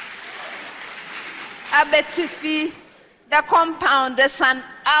 Abetifi, the compound is an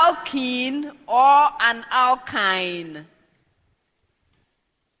alkene or an alkyne.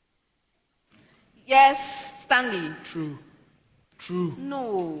 Yes, Stanley. True. True.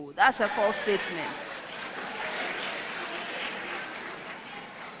 No, that's a false statement.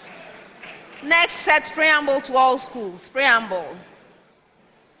 Next set, preamble to all schools. Preamble.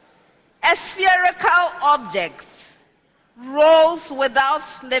 A spherical object rolls without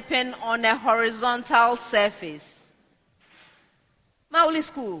slipping on a horizontal surface. Mauli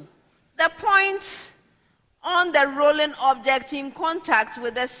School. The point on the rolling object in contact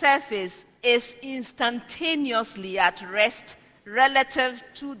with the surface is instantaneously at rest relative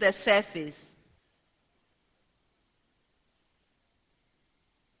to the surface.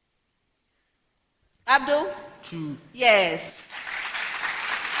 Abdul? True. Yes.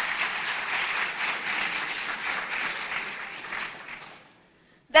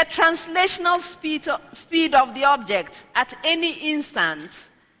 The translational speed of the object at any instant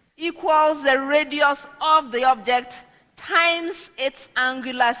equals the radius of the object times its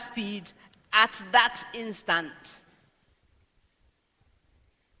angular speed at that instant.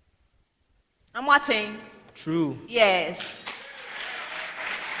 I'm watching. True. Yes.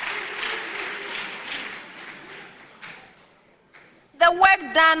 The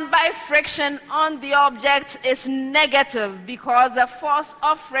work done by friction on the object is negative because the force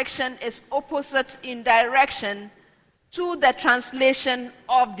of friction is opposite in direction to the translation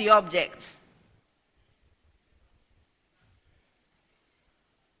of the object.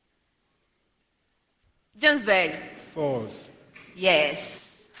 Johannesburg. False. Yes.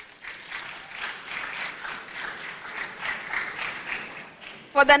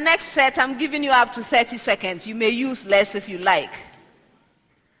 For the next set, I'm giving you up to 30 seconds. You may use less if you like.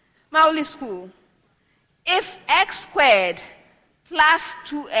 Mauli School. If x squared plus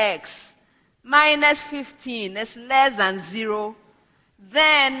 2x minus 15 is less than 0,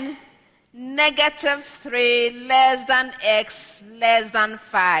 then negative 3 less than x less than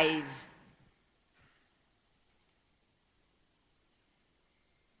 5.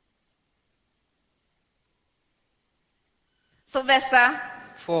 Sylvester?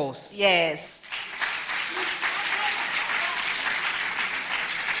 False. Yes.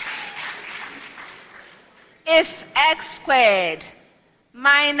 If x squared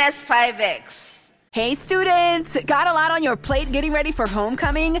minus 5x Hey students, got a lot on your plate getting ready for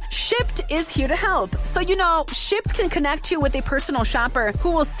homecoming? Shipt is here to help. So Shipt can connect you with a personal shopper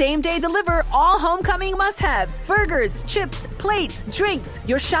who will same-day deliver all homecoming must-haves. Burgers, chips, plates, drinks.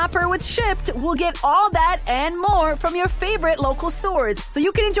 Your shopper with Shipt will get all that and more from your favorite local stores so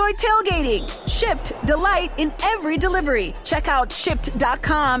you can enjoy tailgating. Shipt, delight in every delivery. Check out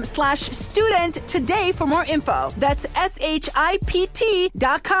shipt.com/student today for more info. That's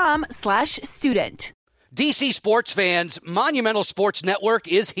SHIPT.com/student. DC sports fans, Monumental Sports Network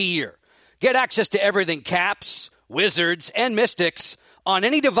is here. Get access to everything Caps, Wizards, and Mystics on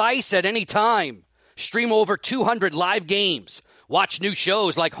any device at any time. Stream over 200 live games. Watch new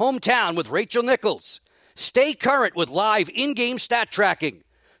shows like Hometown with Rachel Nichols. Stay current with live in-game stat tracking.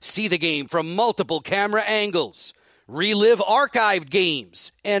 See the game from multiple camera angles. Relive archived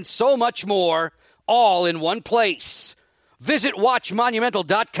games, and so much more, all in one place. Visit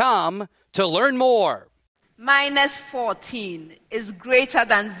WatchMonumental.com to learn more. Minus 14 is greater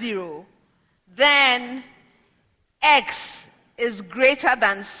than 0. Then x is greater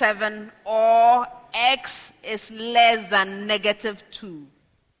than 7, or x is less than -2.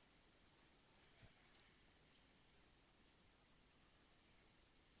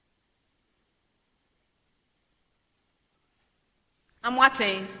 I'm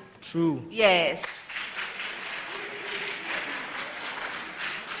watching. True. Yes.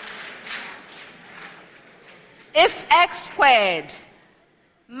 If x squared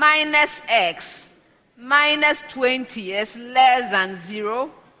minus x minus 20 is less than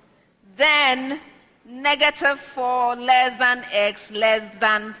 0, then -4 less than x less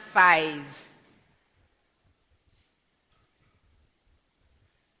than 5.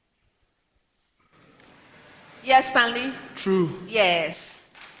 Yes, Stanley? True. Yes.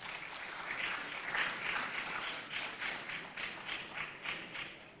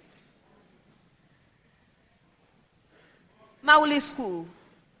 Mauli School.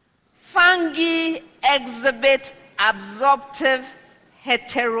 Fungi exhibit absorptive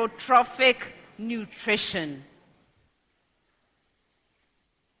heterotrophic nutrition.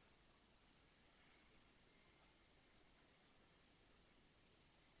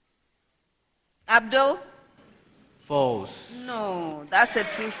 Abdul? False. No, that's a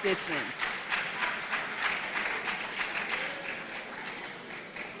true statement.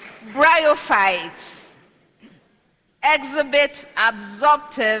 Bryophytes exhibit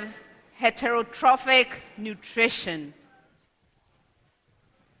absorptive heterotrophic nutrition.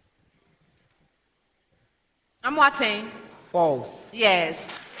 I'm watching. False. Yes.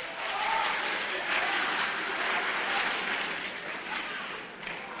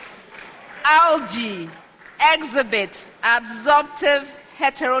 Algae exhibit absorptive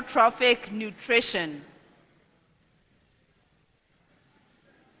heterotrophic nutrition.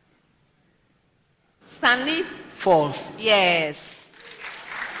 Stanley? False. Yes.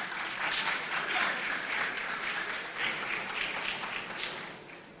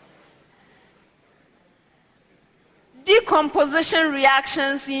 Decomposition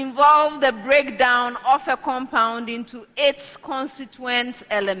reactions involve the breakdown of a compound into its constituent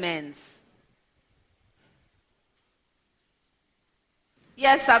elements.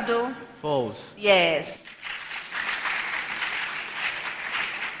 Yes, Abdul? False. Yes.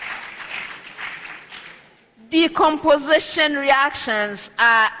 Decomposition reactions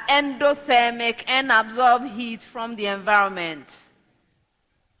are endothermic and absorb heat from the environment.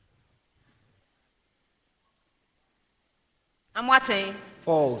 I'm watching.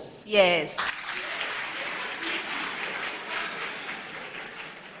 False. Yes.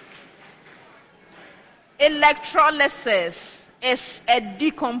 Electrolysis is a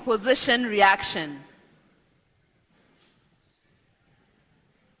decomposition reaction.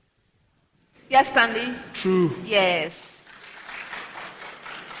 Yes, Stanley? True. Yes.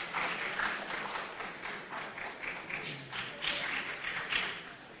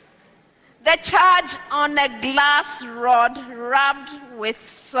 The charge on a glass rod rubbed with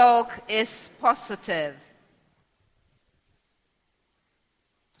silk is positive.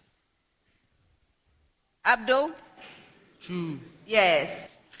 Abdul? True. Yes.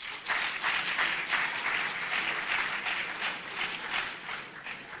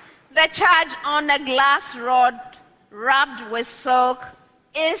 The charge on a glass rod rubbed with silk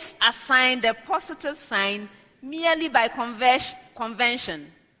is assigned a positive sign merely by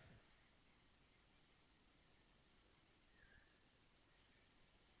convention.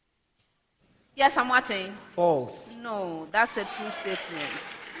 Yes, I'm watching. False. No, that's a true statement.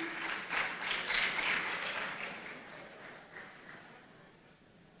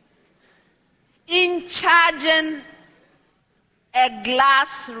 In charging a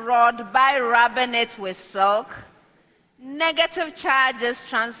glass rod by rubbing it with silk. Negative charge is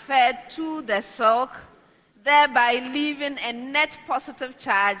transferred to the silk, thereby leaving a net positive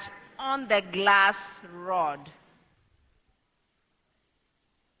charge on the glass rod.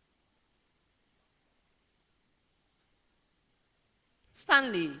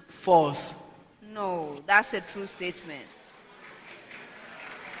 Stanley. False. No, that's a true statement.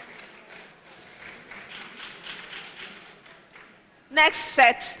 Next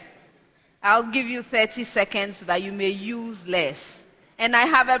set, I'll give you 30 seconds, but you may use less. And I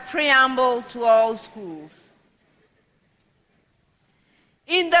have a preamble to all schools.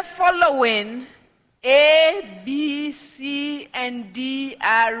 In the following, A, B, C, and D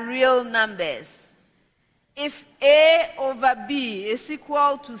are real numbers. If A over B is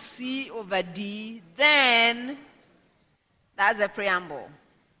equal to C over D, then that's a preamble.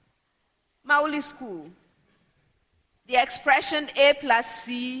 Mauli School. The expression A plus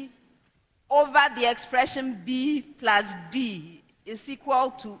C over the expression B plus D is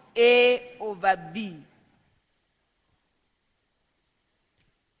equal to A over B.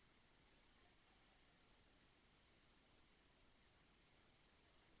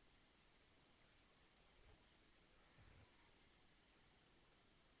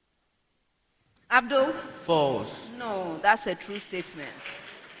 Abdul? False. No, that's a true statement.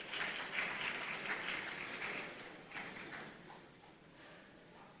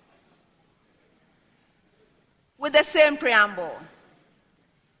 With the same preamble,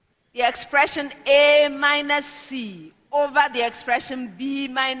 the expression A minus C over the expression B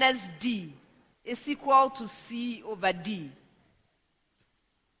minus D is equal to C over D.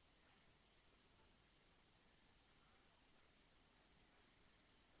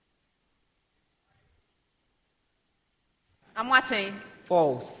 I'm watching.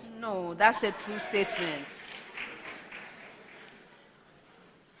 False. No, that's a true statement.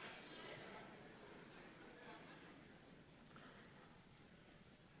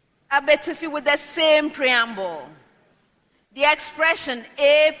 Abetifi with the same preamble. The expression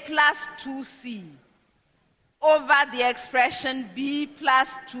A plus 2C over the expression B plus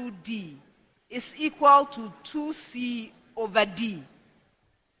 2D is equal to 2C over D.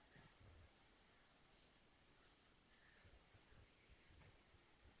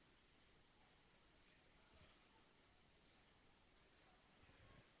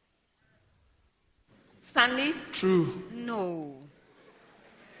 Stanley? True. No.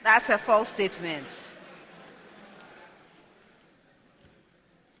 That's a false statement.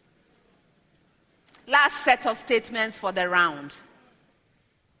 Last set of statements for the round.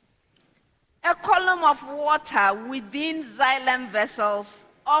 A column of water within xylem vessels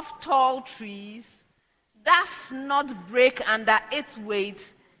of tall trees does not break under its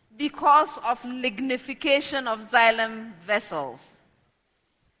weight because of lignification of xylem vessels.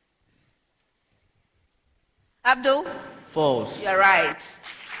 Abdul? False. You're right.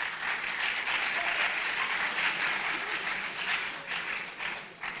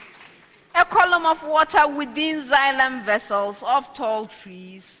 A column of water within xylem vessels of tall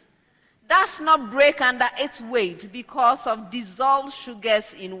trees does not break under its weight because of dissolved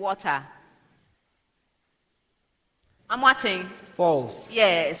sugars in water. I'm watching. False.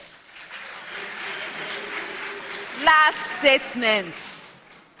 Yes. Last statement.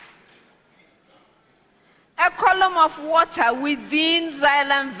 A column of water within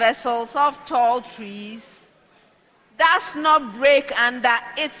xylem vessels of tall trees does not break under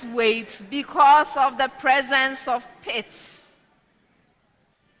its weight because of the presence of pits.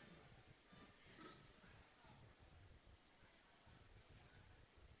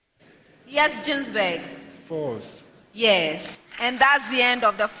 Yes, Ginsberg? False. Yes. And that's the end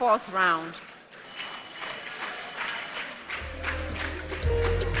of the fourth round.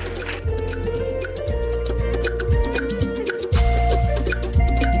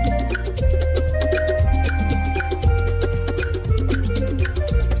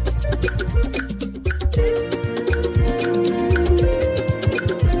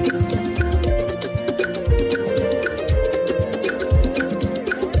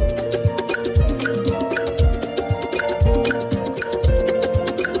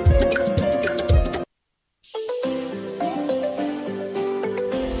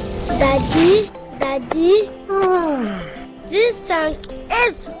 Daddy, this tank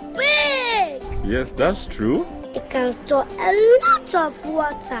is big. Yes, that's true. It can store a lot of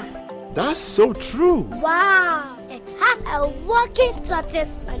water. That's so true. Wow, it has a working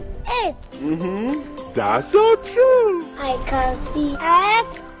tortoise on it. That's so true. I can see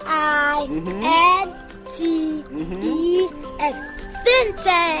SINTEX.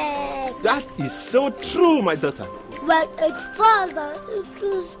 Syntax. That is so true, my daughter. When it falls down, it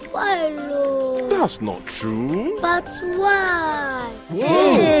will spoil. That's not true. But why?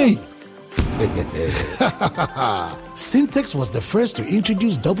 Hey! Syntex was the first to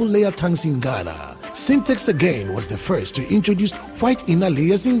introduce double-layer tanks in Ghana. Syntex again was the first to introduce white inner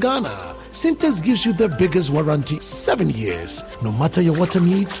layers in Ghana. Syntex gives you the biggest warranty, 7 years. No matter your water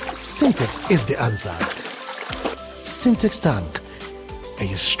needs, Syntex is the answer. Syntex tank. Are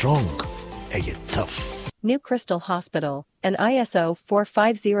you strong? Are you tough? New Crystal Hospital, an ISO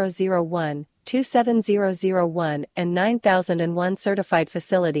 45001, 27001 and 9001 certified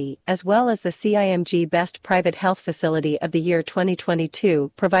facility, as well as the CIMG Best Private Health Facility of the Year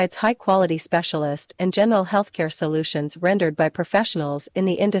 2022, provides high-quality specialist and general healthcare solutions rendered by professionals in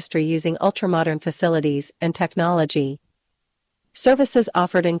the industry using ultramodern facilities and technology. Services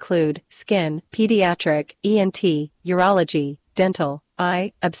offered include skin, pediatric, ENT, urology, dental,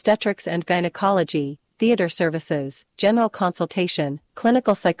 eye, obstetrics and gynecology, theater services, general consultation,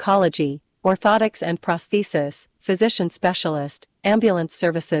 clinical psychology, orthotics and prosthesis, physician specialist, ambulance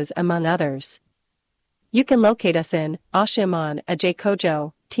services, among others. You can locate us in Oshiman,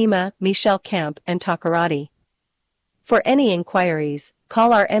 Ajekojo, Tima, Michelle Camp, and Takoradi. For any inquiries,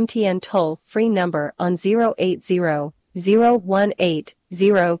 call our MTN toll-free number on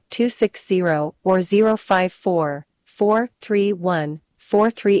 080-018-0260 or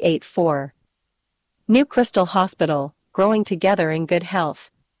 054-431-4384. New Crystal Hospital, growing together in good health.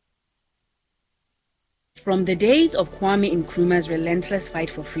 From the days of Kwame Nkrumah's relentless fight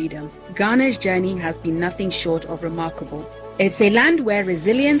for freedom, Ghana's journey has been nothing short of remarkable. It's a land where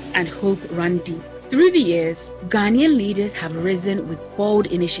resilience and hope run deep. Through the years, Ghanaian leaders have risen with bold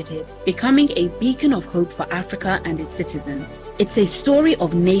initiatives, becoming a beacon of hope for Africa and its citizens. It's a story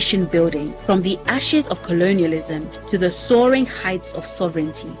of nation building, from the ashes of colonialism to the soaring heights of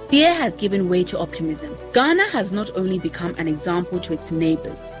sovereignty. Fear has given way to optimism. Ghana has not only become an example to its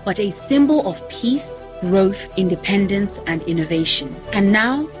neighbors, but a symbol of peace, growth, independence, and innovation. And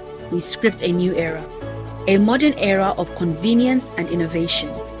now, we script a new era. A modern era of convenience and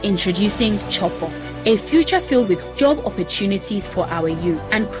innovation. Introducing Chopbox, a future filled with job opportunities for our youth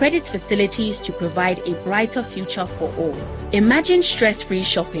and credit facilities to provide a brighter future for all. Imagine stress-free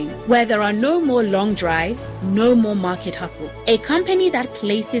shopping, where there are no more long drives, no more market hustle. A company that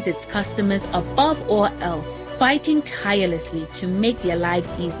places its customers above all else, fighting tirelessly to make their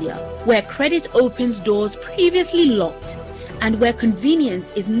lives easier, where credit opens doors previously locked, and where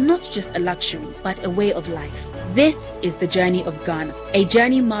convenience is not just a luxury, but a way of life. This is the journey of Ghana, a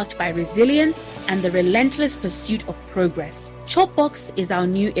journey marked by resilience and the relentless pursuit of progress. Chopbox is our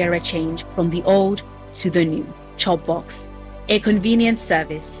new era change from the old to the new. Chopbox, a convenient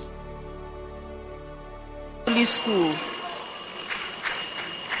service. School.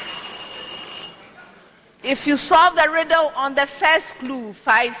 If you solve the riddle on the first clue,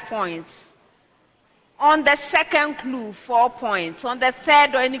 5 points. On the second clue, 4 points. On the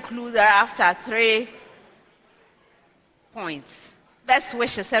third or any clue thereafter, 3 points. Best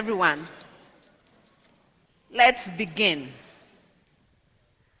wishes, everyone. Let's begin.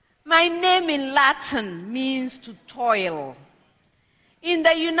 My name in Latin means to toil. In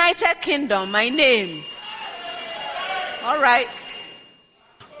the United Kingdom, my name. All right.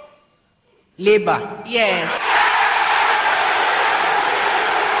 Labor. Yes.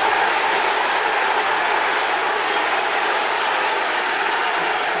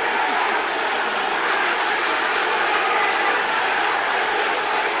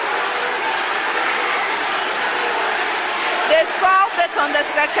 They solved it on the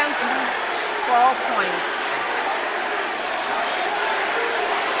second clue, 4 points.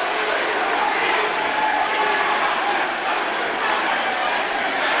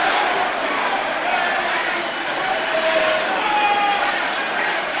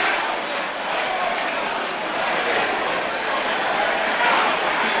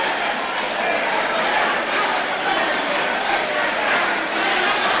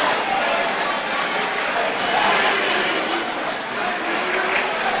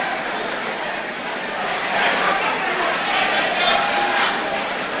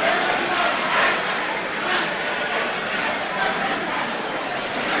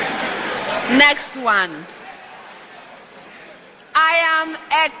 Next one. I am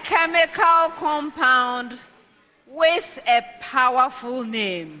a chemical compound with a powerful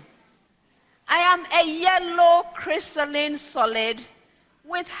name. I am a yellow crystalline solid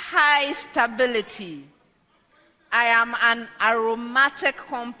with high stability. I am an aromatic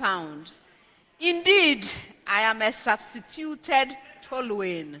compound. Indeed, I am a substituted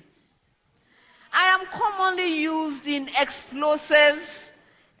toluene. I am commonly used in explosives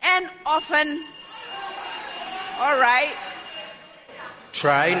and often All right.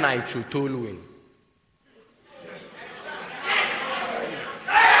 Try nitrotoluene.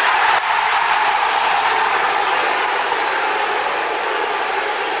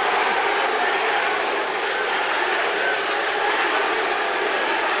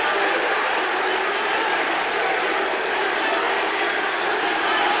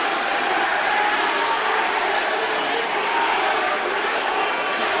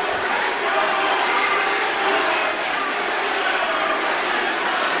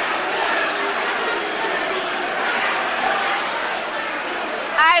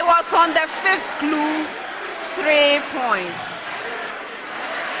 On the fifth clue, 3 points.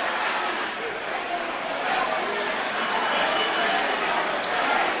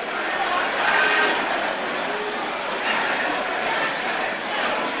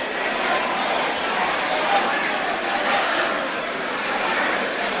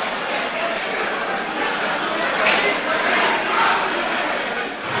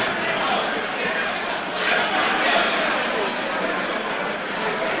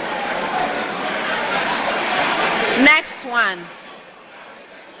 One.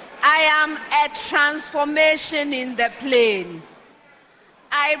 I am a transformation in the plane.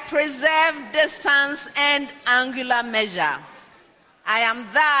 I preserve distance and angular measure. I am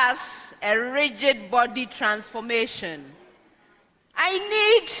thus a rigid body transformation. I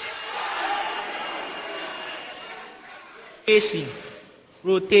need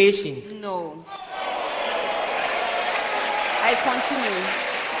rotation. No. I continue.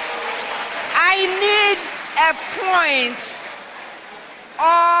 I need a point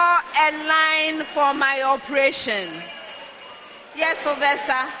or a line for my operation. Yes,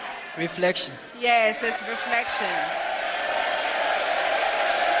 Sylvester? Reflection. Yes, it's reflection.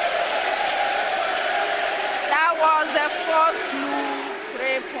 That was the fourth clue.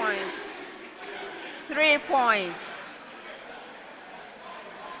 3 points. 3 points.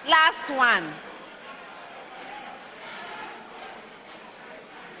 Last one.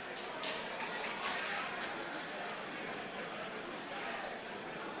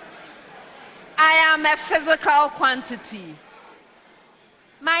 I am a physical quantity.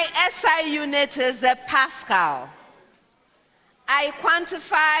 My SI unit is the Pascal. I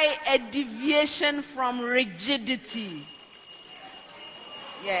quantify a deviation from rigidity.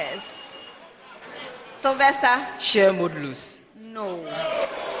 Yes. Sylvester? Shear modulus. No.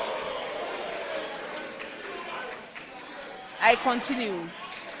 I continue.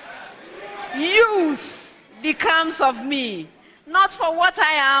 Youth becomes of me. Not for what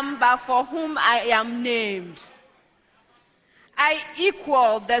I am, but for whom I am named. I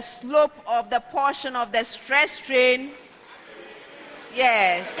equal the slope of the portion of the stress strain.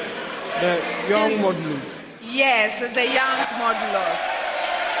 Yes. The Young modulus. Yes, it's the Young's modulus.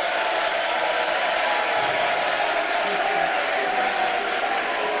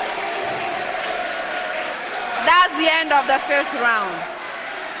 That's the end of the fifth round.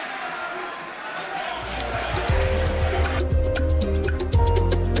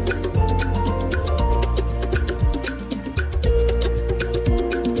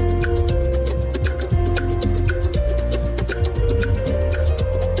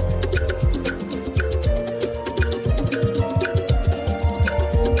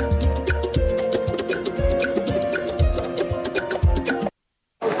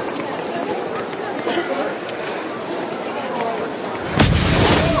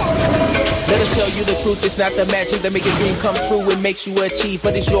 The truth is not the magic that make a dream come true. It makes you achieve,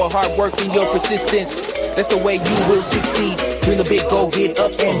 but it's your hard work and your persistence. That's the way you will succeed. Dream the big goal, get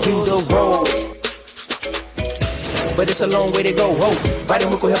up and do the road. But it's a long way to go. Oh, Vitamin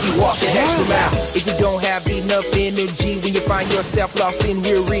Milk will help you walk the extra mile. If you don't have enough energy when you find yourself lost and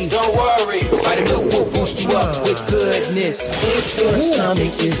weary, don't worry. Vitamin Milk will boost you up with goodness. If your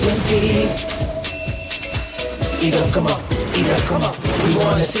stomach is empty, eat up, come on, eat up, come on. We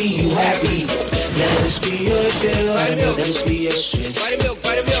wanna see you happy. Let us be your deal. Let us be your strength. Vitamin Milk,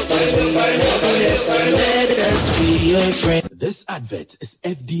 Vitamin Milk, Vitamin Milk. Let us be your friend. This advert is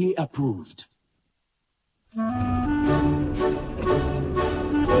FDA approved.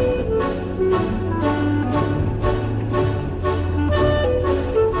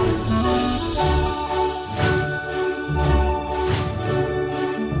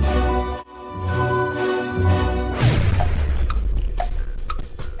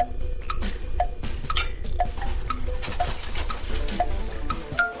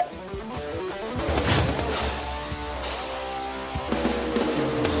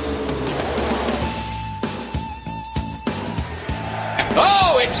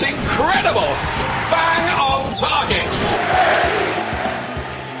 It's incredible! Bang on target!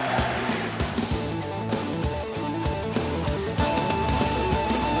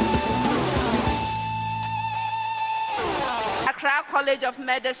 College of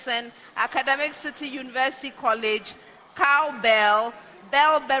Medicine, Academic City University College, Cowbell,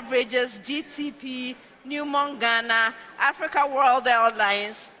 Bell Beverages, GTP, Newmont Ghana, Africa World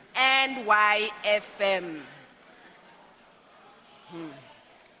Airlines, and YFM.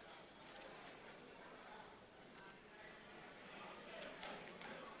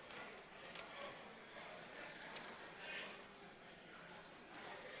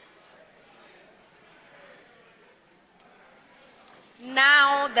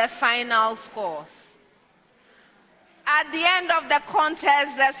 Now the final scores. At the end of the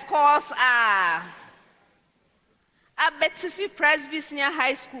contest, the scores are Abetifi Presby Senior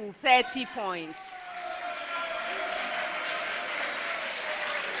High School, 30 points.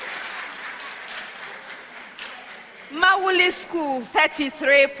 Mawuli School,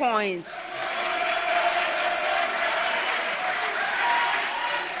 33 points.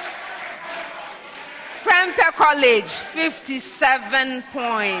 Prempeh College, 57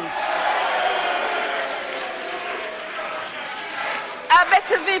 points.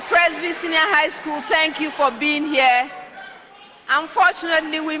 Abetifi Presby Senior High School, thank you for being here.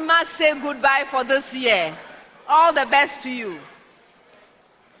 Unfortunately, we must say goodbye for this year. All the best to you.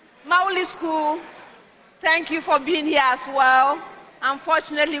 Mawuli School, thank you for being here as well.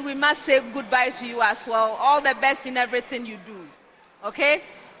 Unfortunately, we must say goodbye to you as well. All the best in everything you do. Okay?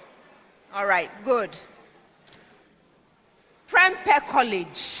 All right, good. Prempeh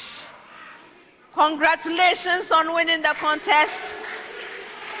College, congratulations on winning the contest.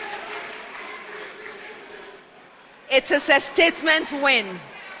 It is a statement win.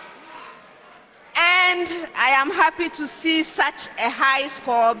 And I am happy to see such a high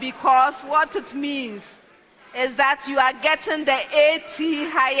score, because what it means is that you are getting the AT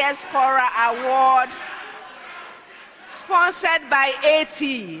Highest Scorer Award, sponsored by AT.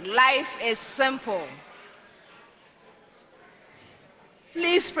 Life is simple.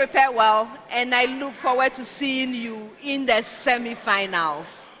 Please prepare well, and I look forward to seeing you in the semi-finals.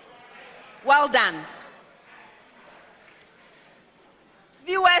 Well done.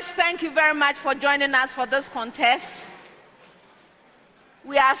 Viewers, thank you very much for joining us for this contest.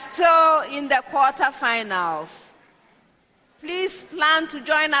 We are still in the quarterfinals. Please plan to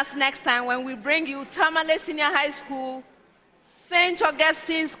join us next time when we bring you Tamale Senior High School, St.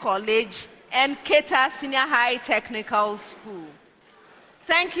 Augustine's College, and Keta Senior High Technical School.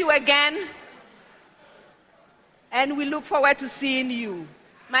 Thank you again, and we look forward to seeing you.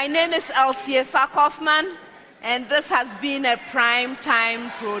 My name is Elsie Kaufman, and this has been a Prime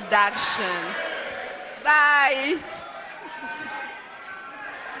Time production. Bye.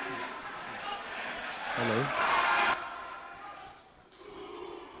 Hello.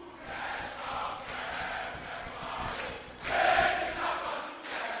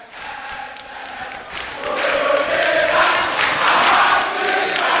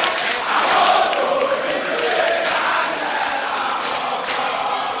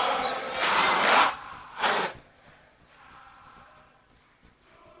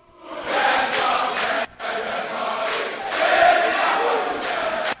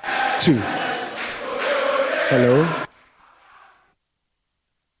 Two. Hello.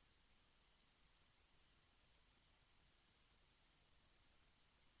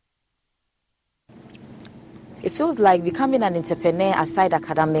 It feels like becoming an entrepreneur aside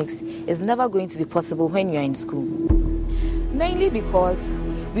academics is never going to be possible when you're in school. Mainly because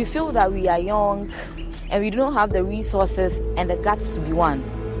we feel that we are young and we don't have the resources and the guts to be one.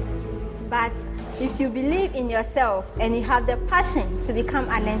 But if you believe in yourself and you have the passion to become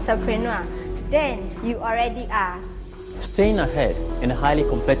an entrepreneur, then you already are. Staying ahead in a highly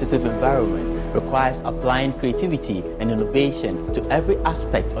competitive environment requires applying creativity and innovation to every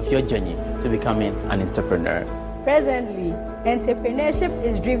aspect of your journey to becoming an entrepreneur. Presently, entrepreneurship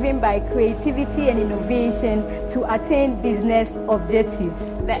is driven by creativity and innovation to attain business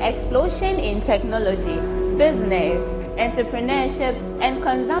objectives. The explosion in technology, business, entrepreneurship, and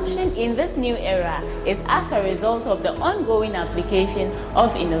consumption in this new era is as a result of the ongoing application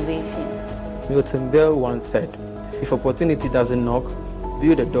of innovation. Milton Bell once said, "If opportunity doesn't knock,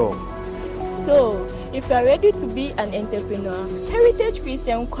 build a door." So, if you are ready to be an entrepreneur, Heritage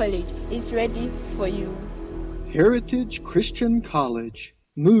Christian College is ready for you. Heritage Christian College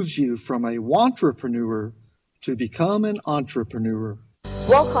moves you from a wantrepreneur to become an entrepreneur.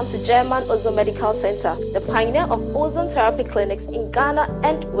 Welcome to German Ozone Medical Center, the pioneer of ozone therapy clinics in Ghana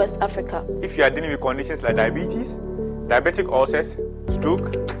and West Africa. If you are dealing with conditions like diabetes, diabetic ulcers,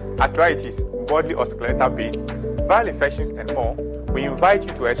 stroke, arthritis, bodily or skeletal pain, viral infections, and more, we invite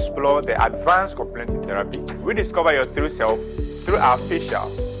you to explore the advanced complementary therapy. Rediscover your true self through our facial,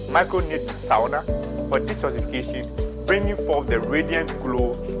 microneedling sauna for detoxification, bringing forth the radiant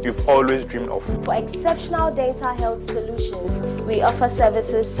glow you've always dreamed of. For exceptional dental health solutions, we offer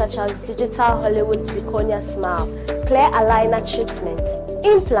services such as digital Hollywood zirconia smile, clear aligner treatment,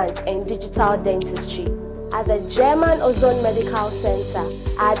 implant and digital dentistry. At the German Ozone Medical Center,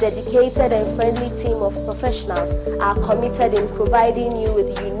 our dedicated and friendly team of professionals are committed in providing you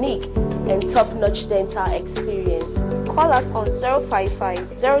with unique and top-notch dental experience. Call us on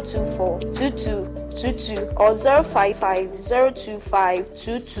 055-024-2222 or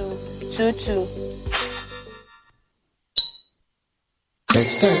 055-025-2222.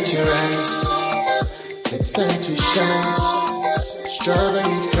 It's time to rise. It's time to shine.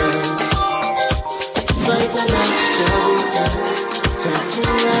 Strawberry time.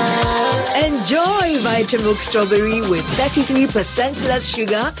 Enjoy Vitamilk Strawberry with 33% less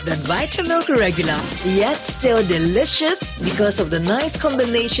sugar than Vitamilk Regular, yet still delicious because of the nice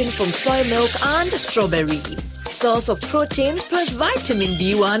combination from soy milk and strawberry. Source of protein plus vitamin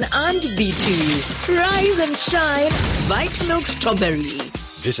B1 and B2. Rise and shine, Vitamilk Strawberry.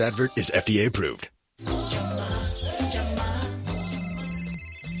 This advert is FDA approved.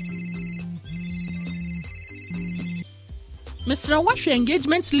 Mr. Wash your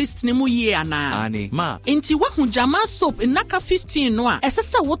engagement list ni mu ye ana. Ani. Ma. Inti wahu jama soap naka 15 no a.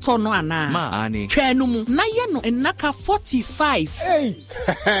 Esese woto no ana. Ma. Ani. Twenu mu. Na ye no naka 45. Hey.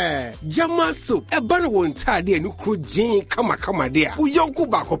 Jama soap. Eba no wontade anu kro jin kama de a. Uyonku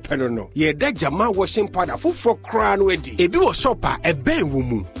ba ko peno no. Ye da jama washing powder fufro kra no edi. Ebi wo shop a ebe wo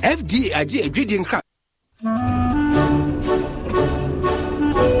mu. FDA age adwedi nkra.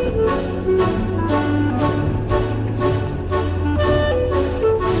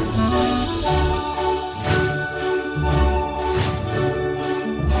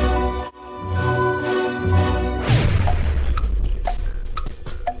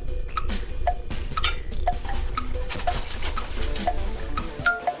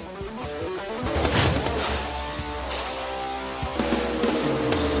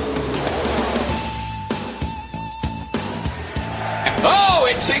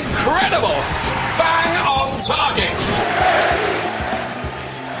 It's incredible! Bang on target!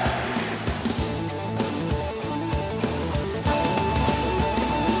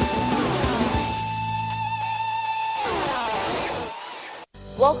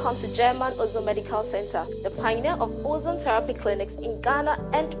 Welcome to German Ozone Medical Center, the pioneer of ozone therapy clinics in Ghana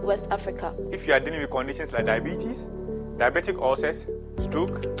and West Africa. If you are dealing with conditions like diabetes, diabetic ulcers,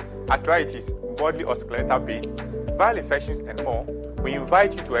 stroke, arthritis, bodily or skeletal pain, viral infections, and more, we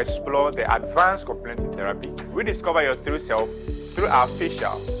invite you to explore the advanced complementary therapy. Rediscover your true self through our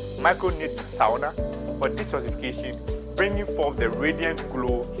facial, microneedling sauna for detoxification, bringing forth the radiant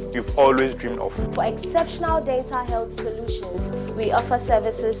glow you've always dreamed of. For exceptional dental health solutions, we offer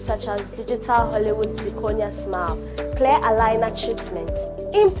services such as digital Hollywood zirconia smile, clear aligner treatment,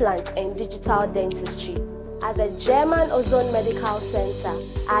 implant and digital dentistry. At the German Ozone Medical Center,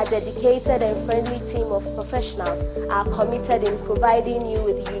 our dedicated and friendly team of professionals are committed in providing you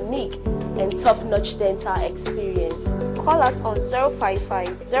with unique and top-notch dental experience. Call us on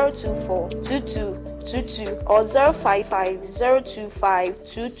 055-024-2222 or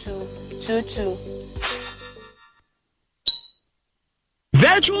 055-025-2222.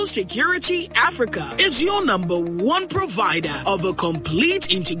 Virtual Security Africa is your #1 provider of a complete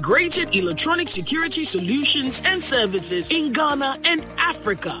integrated electronic security solutions and services in Ghana and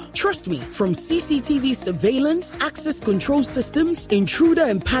Africa. Trust me, from CCTV surveillance, access control systems, intruder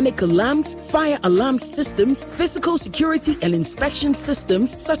and panic alarms, fire alarm systems, physical security and inspection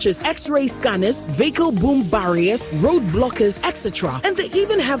systems such as X-ray scanners, vehicle boom barriers, road blockers, etc. And they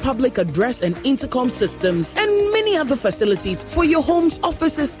even have public address and intercom systems and many other facilities for your homes,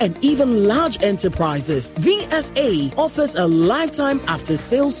 offices, and even large enterprises. VSA offers a lifetime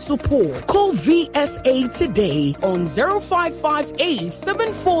after-sales support. Call VSA today on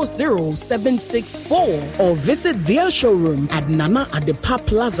 0558-740-764 or visit their showroom at Nana Adepa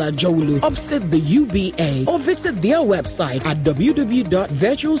Plaza, Jolu, opposite the UBA, or visit their website at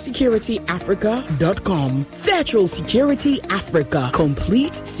www.virtualsecurityafrica.com. Virtual Security Africa,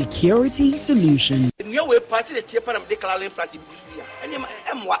 complete security solution.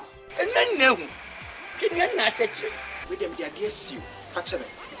 With them, they are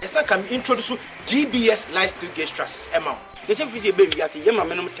Yes, I can introduce DBS lifestyle guest trusses. Emma, they say, baby, I say, Yama,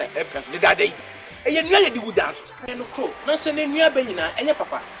 men, the day. And you know, you dance. And no crow, no sending near Benina and your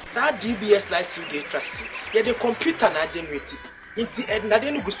papa. So, DBS lifestyle guest trusses. Yet the computer not generated. Into Ed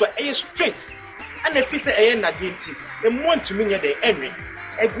Nadine goes to a straight. And the piece of air Nadinti, and want to mean the enemy.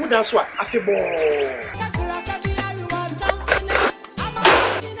 A good answer, after ball.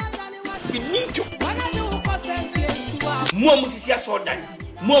 We need to. More musisi asodan.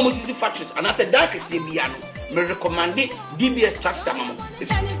 More musisi factories. And I said that is Biano. Me recommend DBS trust amamo.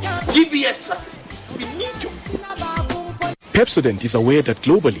 DBS trust. Finito. Pepsodent is aware that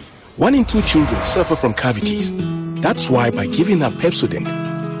globally, 1 in 2 children suffer from cavities. That's why by giving her Pepsodent,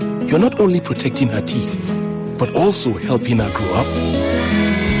 you're not only protecting her teeth, but also helping her grow up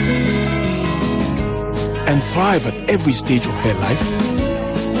and thrive at every stage of her life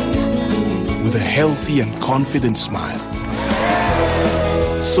with a healthy and confident smile,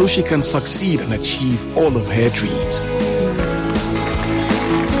 so she can succeed and achieve all of her dreams.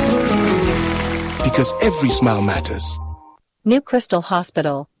 Because every smile matters. New Crystal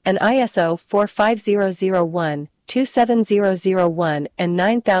Hospital, an ISO 45001, 27001 and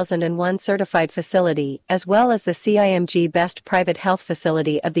 9001 certified facility, as well as the CIMG Best Private Health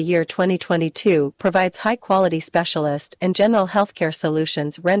Facility of the Year 2022, provides high-quality specialist and general healthcare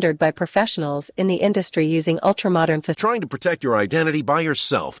solutions rendered by professionals in the industry using ultramodern facilities. Trying to protect your identity by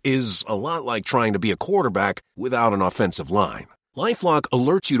yourself is a lot like trying to be a quarterback without an offensive line. LifeLock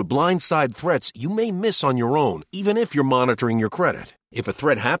alerts you to blindside threats you may miss on your own, even if you're monitoring your credit. If a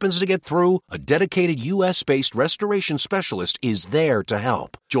threat happens to get through, a dedicated U.S.-based restoration specialist is there to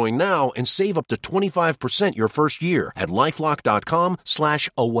help. Join now and save up to 25% your first year at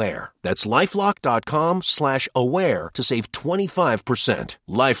LifeLock.com/aware. That's LifeLock.com/aware to save 25%.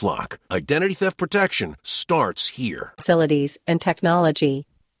 LifeLock. Identity theft protection starts here. Facilities and technology.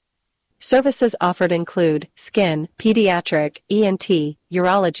 Services offered include skin, pediatric, ENT,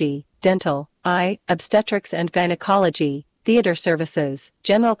 urology, dental, eye, obstetrics and gynecology, theater services,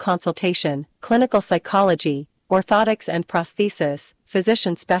 general consultation, clinical psychology, orthotics and prosthesis,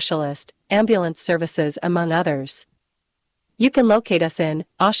 physician specialist, ambulance services, among others. You can locate us in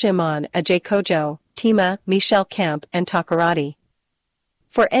Oshiman, Ajakojo, Tima, Michelle Camp, and Takoradi.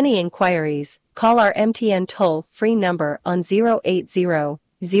 For any inquiries, call our MTN toll-free number on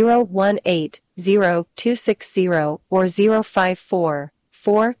 080-018-0260 or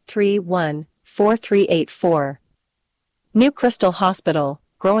 054-431-4384. New Crystal Hospital,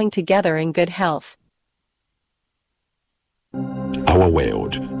 growing together in good health. Our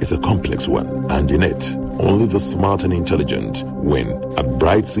world is a complex one, and in it, only the smart and intelligent win. At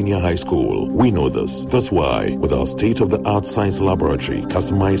Bright Senior High School, we know this. That's why, with our state-of-the-art science laboratory,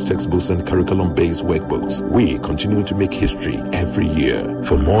 customized textbooks, and curriculum-based workbooks, we continue to make history every year.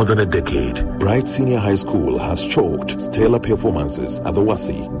 For more than a decade, Bright Senior High School has chalked stellar performances at the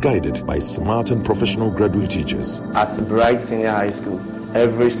WASI, guided by smart and professional graduate teachers. At Bright Senior High School,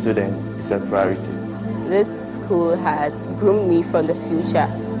 every student is a priority. This school has groomed me for the future.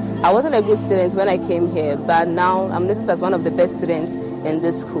 I wasn't a good student when I came here, but now I'm noticed as one of the best students in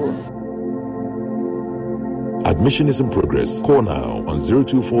this school. Admission is in progress. Call now on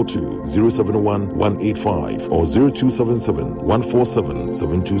 0242-071-185 or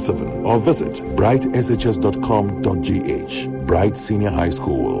 0277-147-727 or visit brightshs.com.gh. Bright Senior High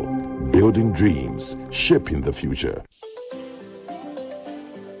School. Building dreams, shaping the future.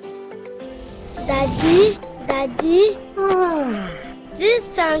 Daddy, this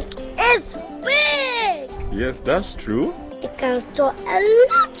tank is big. Yes, that's true. It can store a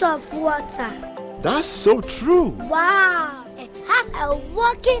lot of water. That's so true. Wow, it has a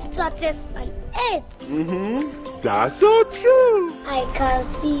working tortoise on it. That's so true. I can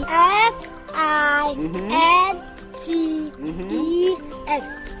see SINTEX.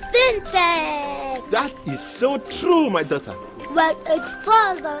 Syntax. That is so true, my daughter. But it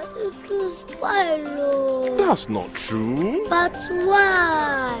falls down, it will spoil. That's not true. But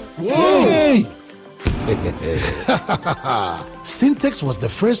why? Yay! Syntex was the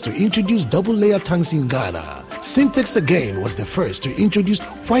first to introduce double-layer tanks in Ghana. Syntex again was the first to introduce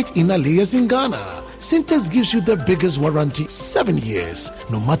white inner layers in Ghana. Syntex gives you the biggest warranty, 7 years.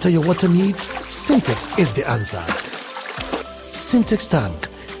 No matter your water needs, Syntex is the answer. Syntex tank.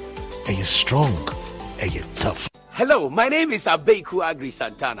 Are you strong? Are you tough? Hello, my name is Abeku Agri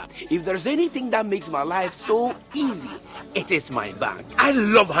Santana. If there's anything that makes my life so easy, it is my bank. I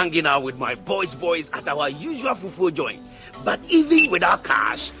love hanging out with my boys at our usual fufu joint. But even without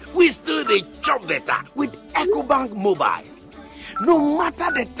cash, we still dey chop better with EcoBank Mobile. No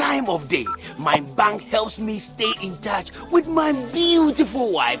matter the time of day, my bank helps me stay in touch with my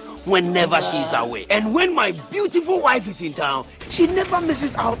beautiful wife whenever she's away. And when my beautiful wife is in town, she never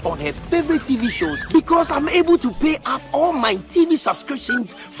misses out on her favorite TV shows because I'm able to pay up all my TV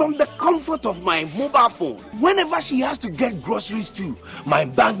subscriptions from the comfort of my mobile phone. Whenever she has to get groceries too, my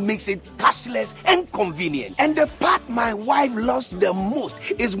bank makes it cashless and convenient. And the part my wife loves the most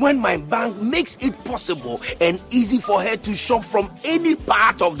is when my bank makes it possible and easy for her to shop from any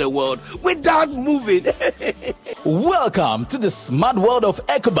part of the world without moving. Welcome to the smart world of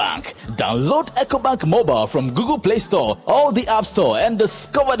EcoBank. Download EcoBank Mobile from Google Play Store or the App Store and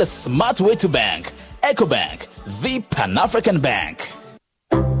discover the smart way to bank. EcoBank, the Pan-African Bank.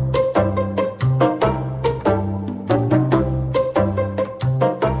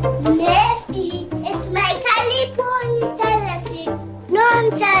 Neffy, it's my calipo inside the fridge.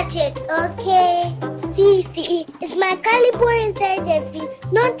 Don't touch it, okay? Fifi, it's my calipo inside the fridge.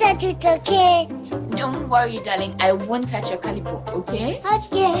 Don't touch it, okay? Don't worry, darling. I won't touch your calipo, okay?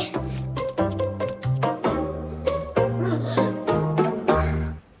 Okay.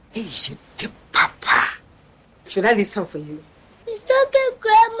 Hey, Papa. Should I listen for you? It's okay,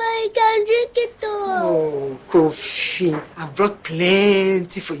 Grandma. I can drink it all. Oh, coffee. I brought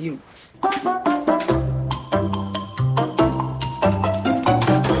plenty for you.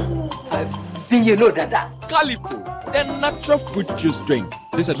 You know that. Calipo, the natural fruit juice drink.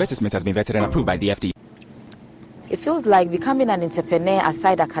 This advertisement has been vetted and approved by the FDA. It feels like becoming an entrepreneur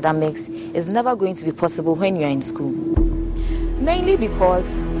aside academics is never going to be possible when you're in school. Mainly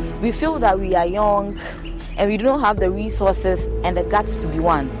because we feel that we are young and we don't have the resources and the guts to be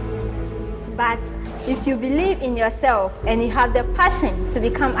one. But if you believe in yourself and you have the passion to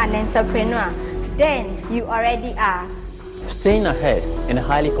become an entrepreneur, then you already are. Staying ahead in a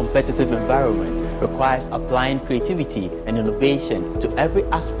highly competitive environment requires applying creativity and innovation to every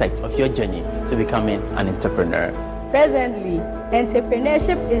aspect of your journey to becoming an entrepreneur. Presently,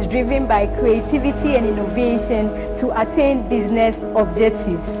 entrepreneurship is driven by creativity and innovation to attain business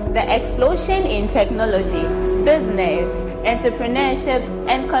objectives. The explosion in technology, business, entrepreneurship,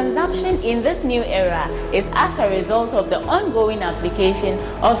 and consumption in this new era is as a result of the ongoing application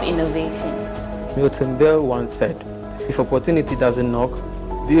of innovation. Milton Bell once said, "If opportunity doesn't knock,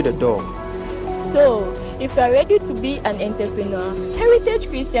 build a door." So, if you are ready to be an entrepreneur, Heritage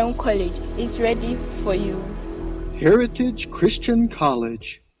Christian College is ready for you. Heritage Christian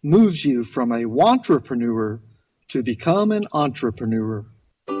College moves you from a wantrepreneur to become an entrepreneur.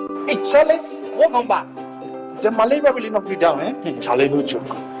 Hey, Charlie, what number? The malaria will not be down, eh? Charlie, no joke.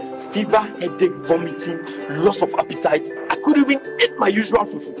 Fever, headache, vomiting, loss of appetite. I couldn't even eat my usual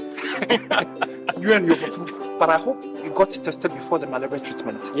fufu. You and your fufu. But I hope you got tested before the malaria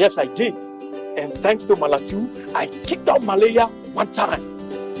treatment. Yes, I did. And thanks to Malatu, I kicked out malaria one time.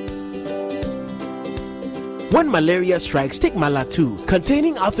 When malaria strikes, take Malatu,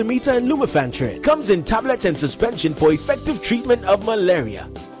 containing artemether and lumefantrine. Comes in tablets and suspension for effective treatment of malaria.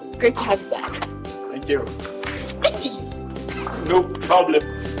 Great to have you back. Thank you. No problem.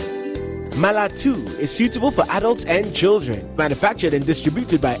 Malatu is suitable for adults and children. Manufactured and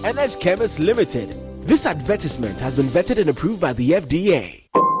distributed by NS Chemist Limited. This advertisement has been vetted and approved by the FDA.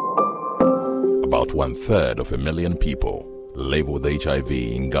 About 1/3 of a million people live with HIV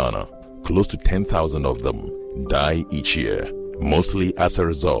in Ghana. Close to 10,000 of them die each year, mostly as a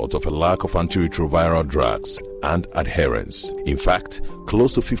result of a lack of antiretroviral drugs and adherence. In fact,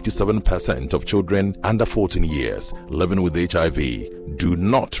 close to 57% of children under 14 years living with HIV do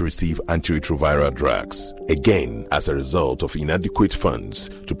not receive antiretroviral drugs, again as a result of inadequate funds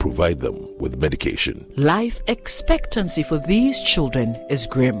to provide them with medication. Life expectancy for these children is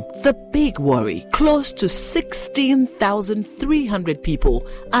grim. The big worry, close to 16,300 people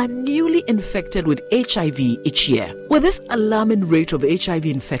are newly infected with HIV each year. With this alarming rate of HIV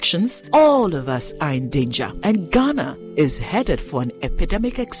infections, all of us are in danger, and Ghana is headed for an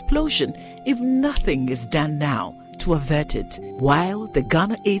epidemic explosion if nothing is done now to avert it. While the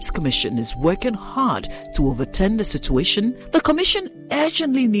Ghana AIDS Commission is working hard to overturn the situation, the Commission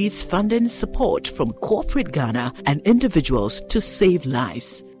urgently needs funding support from corporate Ghana and individuals to save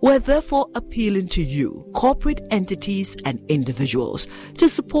lives. We're therefore appealing to you, corporate entities and individuals, to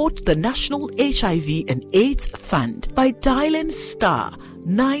support the National HIV and AIDS Fund by dialing star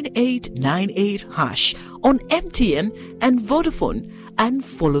 9898 hash on MTN and Vodafone and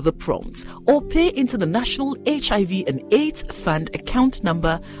follow the prompts, or pay into the National HIV and AIDS Fund account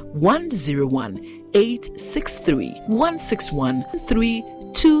number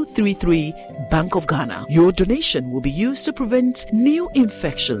 101-863-161-3233 Bank of Ghana. Your donation will be used to prevent new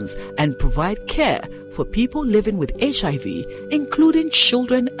infections and provide care for people living with HIV, including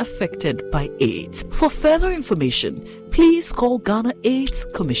children affected by AIDS. For further information, please call Ghana AIDS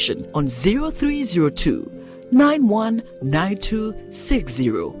Commission on 0302 919260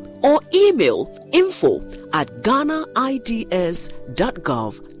 or email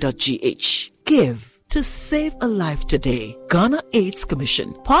info@ghanaids.gov.gh. Give to save a life today. Ghana AIDS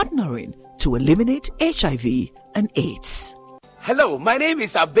Commission, partnering to eliminate HIV and AIDS. Hello, my name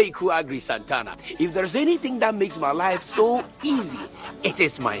is Abeku Agri Santana. If there's anything that makes my life so easy, it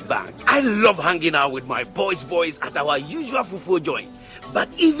is my bank. I love hanging out with my boys at our usual fufu joint. But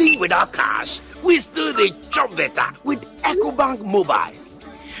even without cash, we still dey chop better with EcoBank Mobile.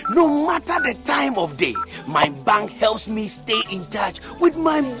 No matter the time of day, my bank helps me stay in touch with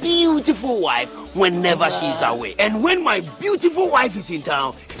my beautiful wife whenever she's away. And when my beautiful wife is in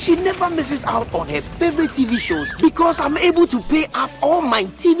town, she never misses out on her favorite TV shows because I'm able to pay up all my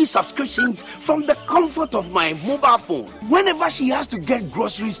TV subscriptions from the comfort of my mobile phone. Whenever she has to get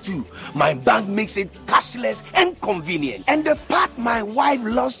groceries too, my bank makes it cashless and convenient. And the part my wife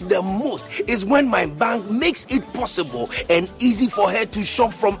loves the most is when my bank makes it possible and easy for her to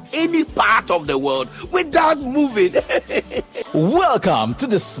shop from any part of the world without moving. Welcome to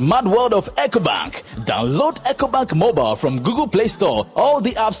the smart world of EcoBank. Download EcoBank Mobile from Google Play Store or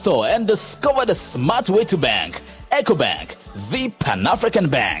the App Store and discover the smart way to bank. EcoBank, the Pan-African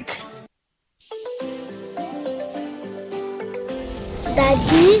Bank.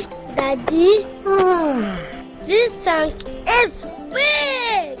 Daddy, this tank is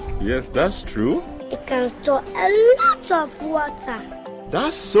big. Yes, that's true. It can store a lot of water.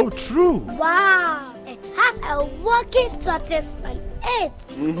 That's so true. Wow, it has a working tortoise on it.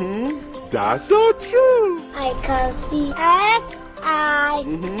 That's so true. I can see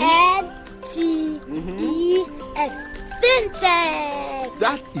SINTEX. Syntax.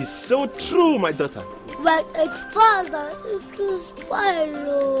 That is so true, my daughter. When it falls down, it will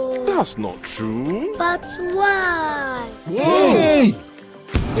spoil. That's not true. But why? Hey!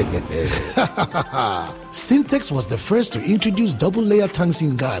 Syntex was the first to introduce double-layer tanks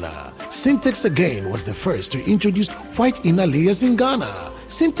in Ghana. Syntex again was the first to introduce white inner layers in Ghana.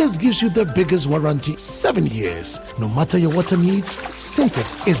 Syntex gives you the biggest warranty, 7 years. No matter your water needs,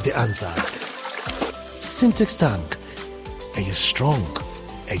 Syntex is the answer. Syntex tank. Are you strong?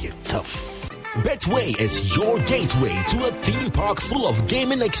 Are you tough? Betway is your gateway to a theme park full of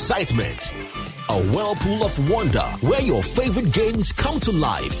gaming excitement. A whirlpool of wonder where your favorite games come to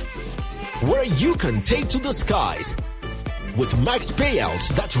life. Where you can take to the skies with max payouts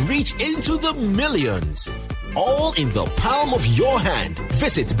that reach into the millions. All in the palm of your hand.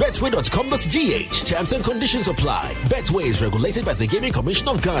 Visit betway.com.gh. Terms and conditions apply. Betway is regulated by the Gaming Commission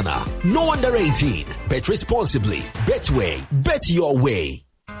of Ghana. No under 18. Bet responsibly. Betway. Bet your way.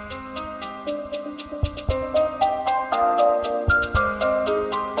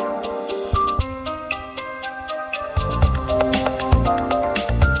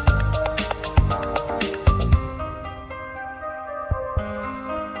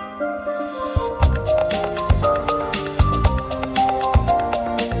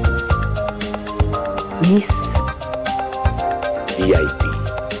 Miss VIP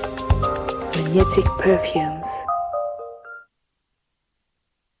Magnetic Perfumes.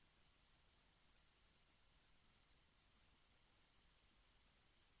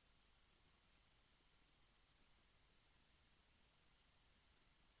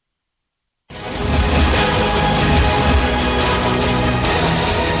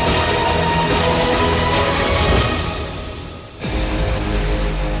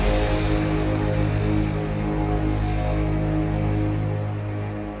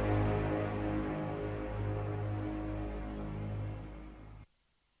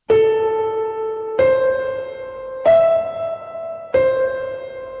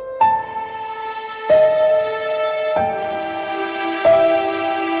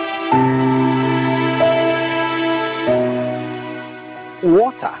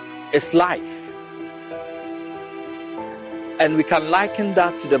 Water is life. And we can liken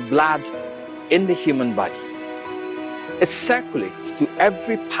that to the blood in the human body. It circulates to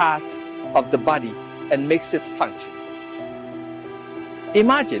every part of the body and makes it function.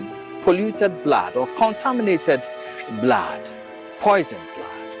 Imagine polluted blood or contaminated blood, poisoned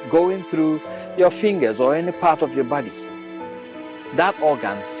blood, going through your fingers or any part of your body. That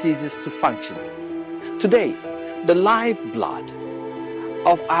organ ceases to function. Today, the lifeblood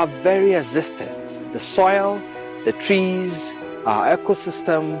of our very existence, the soil, the trees, our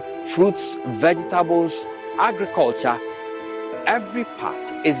ecosystem, fruits, vegetables, agriculture, every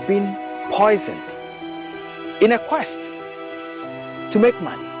part is being poisoned in a quest to make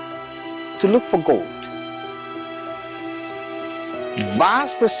money, to look for gold.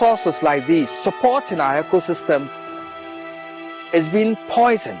 Vast resources like these supporting our ecosystem is being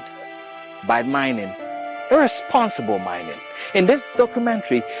poisoned by mining irresponsible mining. In this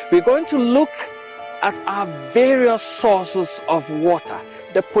documentary, we're going to look at our various sources of water,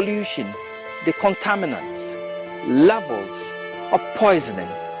 the pollution, the contaminants, levels of poisoning,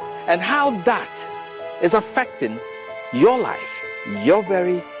 and how that is affecting your life, your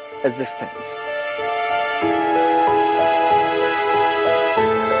very existence.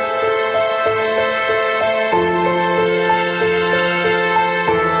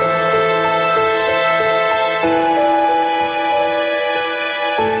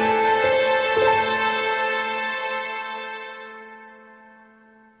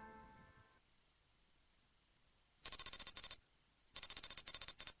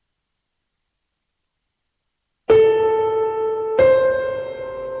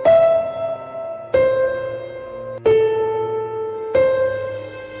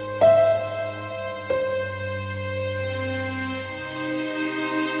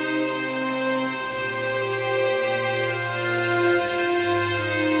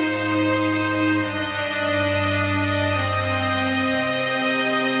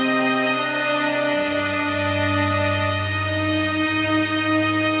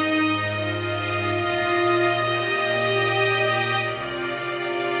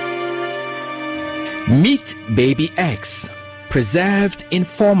 Meet baby eggs, preserved in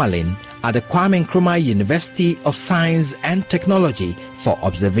formalin at the Kwame Nkrumah University of Science and Technology for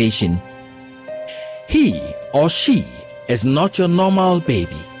observation. He or she is not your normal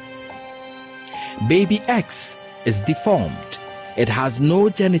baby. Baby X is deformed. It has no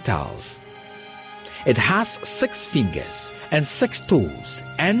genitals. It has 6 fingers and 6 toes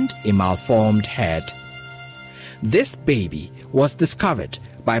and a malformed head. This baby was discovered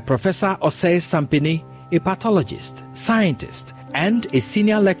by Professor Osei Sampini, a pathologist, scientist, and a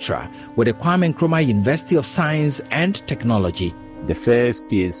senior lecturer with the Kwame Nkrumah University of Science and Technology. The first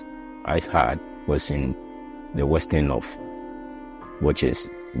case I've had was in the Western North, which is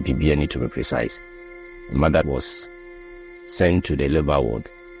Bibiani to be precise. The mother was sent to the labor ward.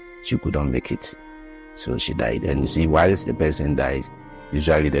 She couldn't make it, so she died. And you see, whilst the person dies,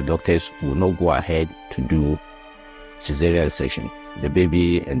 usually the doctors will not go ahead to do cesarean section. The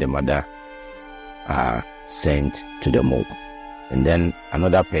baby and the mother are sent to the morgue, and then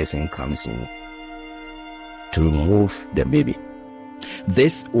another person comes in to remove the baby.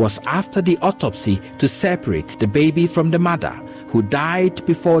 This was after the autopsy to separate the baby from the mother, who died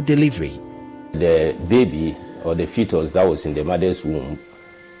before delivery. The baby or the fetus that was in the mother's womb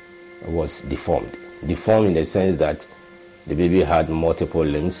was deformed. Deformed in the sense that the baby had multiple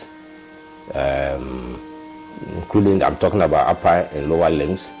limbs, including, I'm talking about upper and lower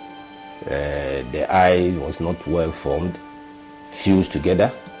limbs. The eye was not well formed, fused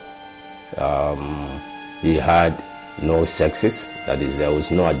together. He had no sexes, that is, there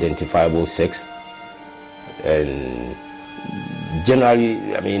was no identifiable sex. And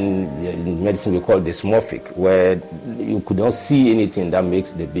generally, I mean, in medicine we call it dysmorphic, where you could not see anything that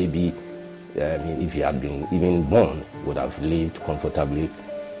makes the baby, I mean, if he had been even born, would have lived comfortably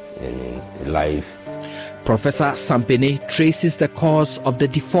in life. Professor Sampini traces the cause of the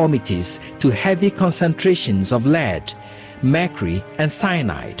deformities to heavy concentrations of lead, mercury, and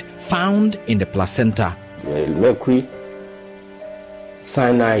cyanide found in the placenta. Mercury,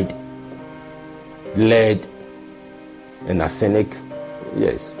 cyanide, lead, and arsenic,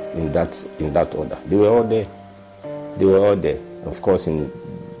 yes, in that order. They were all there. Of course, in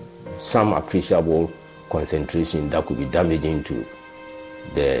some appreciable concentration that could be damaging to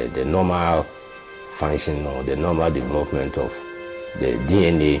the normal function or the normal development of the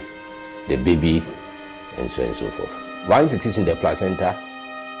DNA, the baby, and so on and so forth. Once it is in the placenta,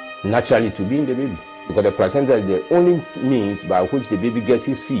 naturally it will be in the baby, because the placenta is the only means by which the baby gets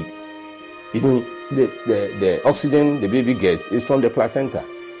his feed. Even the oxygen the baby gets is from the placenta.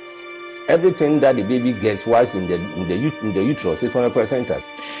 Everything that the baby gets whilst in the uterus is from the placenta.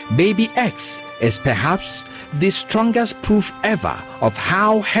 Baby X is perhaps the strongest proof ever of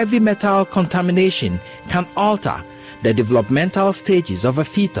how heavy metal contamination can alter the developmental stages of a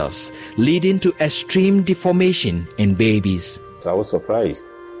fetus, leading to extreme deformation in babies. I was surprised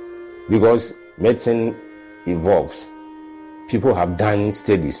because medicine evolves. People have done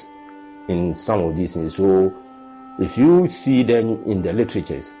studies in some of these things. So if you see them in the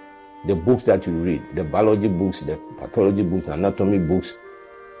literatures, the books that you read, the biology books, the pathology books, anatomy books,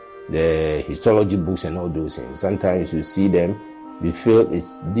 the histology books and all those things, sometimes you see them, you feel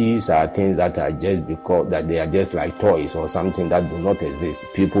these are things that are just because that they are just like toys or something that do not exist,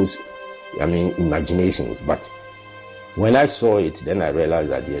 people's imaginations. But when I saw it, then I realized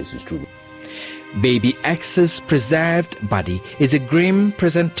that yes, it's true. Baby X's preserved body is a grim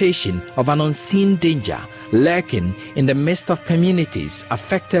presentation of an unseen danger lurking in the midst of communities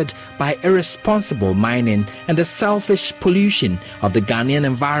affected by irresponsible mining and the selfish pollution of the Ghanaian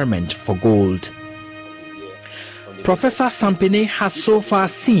environment for gold. Professor Sampene has so far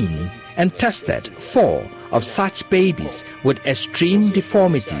seen and tested 4 of such babies with extreme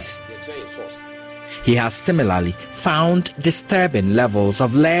deformities. He has similarly found disturbing levels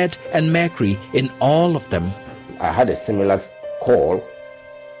of lead and mercury in all of them. I had a similar call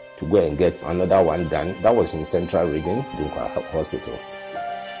to go and get another one done. That was in Central Region, Dinkwa Hospital.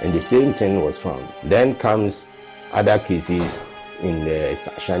 And the same thing was found. Then comes other cases in the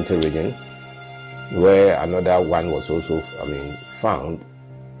Ashanti region, where another one was also found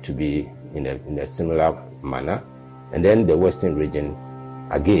to be in a similar manner. And then the Western region,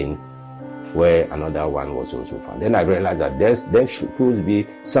 again, where another one was also found. Then I realized that there supposed to be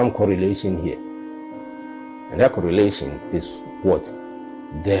some correlation here. And that correlation is what?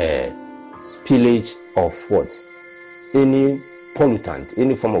 The spillage of what? Any pollutant,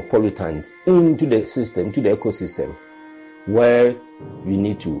 any form of pollutant into the system, into the ecosystem, where we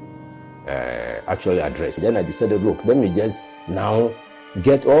need to actually address. Then I decided, look, let me just now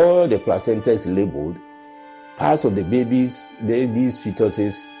get all the placentas labeled, parts of the babies, these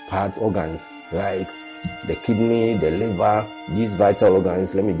fetuses, parts, organs, like the kidney, the liver, these vital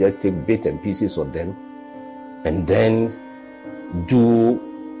organs. Let me just take bits and pieces of them and then do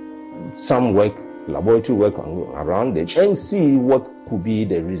some work, laboratory work around it, and see what could be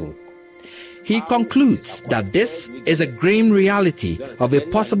the reason. He concludes that this is a grim reality of a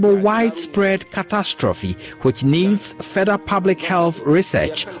possible widespread catastrophe which needs further public health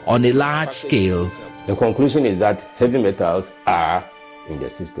research on a large scale. The conclusion is that heavy metals are in the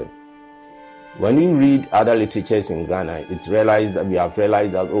system. When you read other literatures in Ghana, we have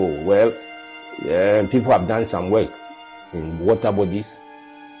realized that, people have done some work in water bodies,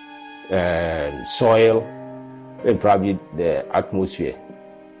 soil, and probably the atmosphere.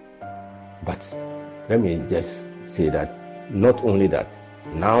 But let me just say that not only that,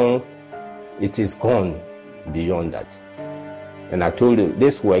 now it is gone beyond that. And I told you,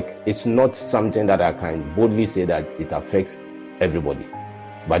 this work is not something that I can boldly say that it affects everybody.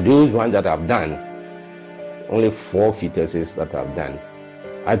 But those ones that I've done, only 4 fetuses that I've done,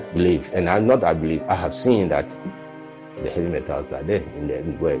 I believe, and I have seen that the heavy metals are there,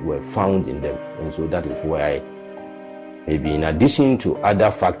 were found in them. And so that is why, maybe in addition to other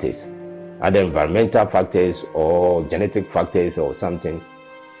factors, other environmental factors or genetic factors or something,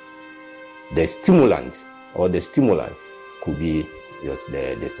 the stimulant or the stimulant could be just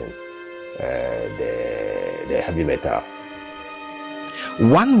the heavy metal.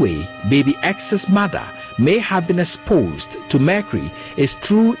 One way baby X's mother may have been exposed to mercury is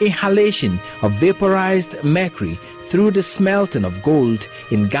through inhalation of vaporized mercury through the smelting of gold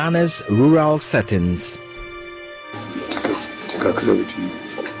in Ghana's rural settings.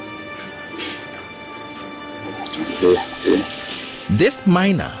 This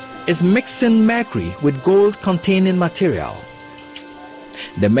miner is mixing mercury with gold-containing material.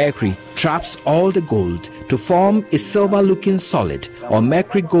 The mercury traps all the gold to form a silver-looking solid or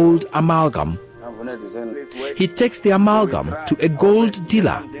mercury-gold amalgam. He takes the amalgam to a gold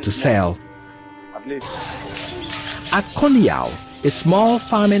dealer to sell. At Konyao, a small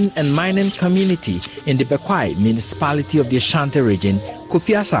farming and mining community in the Bekwai municipality of the Ashanti region,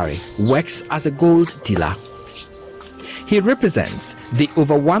 Kofi Asare works as a gold dealer. He represents the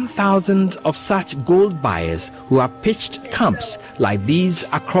over 1,000 of such gold buyers who have pitched camps like these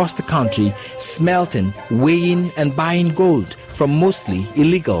across the country, smelting, weighing and buying gold from mostly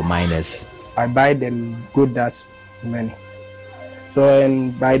illegal miners. I buy the gold dust money. So,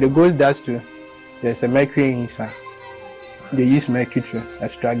 and by the gold dust too, there's a mercury inside. They use mercury to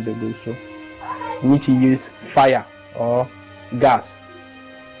extract the gold. So you need to use fire or gas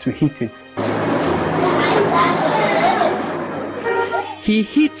to heat it. He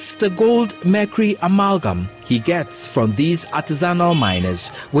heats the gold mercury amalgam he gets from these artisanal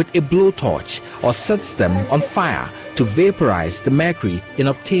miners with a blowtorch or sets them on fire to vaporize the mercury in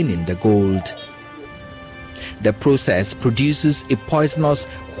obtaining the gold. The process produces a poisonous,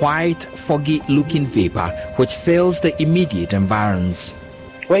 white, foggy-looking vapor which fills the immediate environs.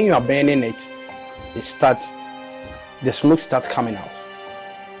 When you are burning it, the smoke starts coming out.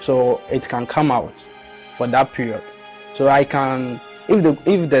 So it can come out for that period. So I can,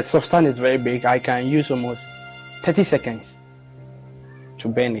 if the substance is very big, I can use almost 30 seconds to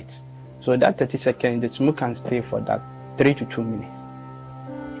burn it. So that 30 seconds, the smoke can stay for that 3 to 2 minutes.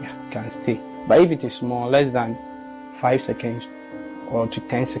 Yeah, can stay. But if it is small, less than 5 seconds or to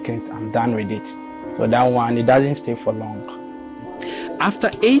 10 seconds, I'm done with it. So that one, it doesn't stay for long.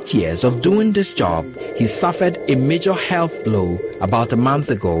 After 8 years of doing this job, he suffered a major health blow about a month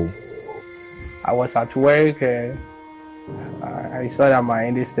ago. I was at work. I saw that my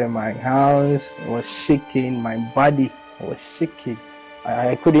hands was shaking, my body was shaking.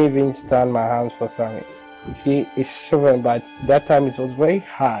 I couldn't even stand my hands for something. You see, it's shivering, but that time it was very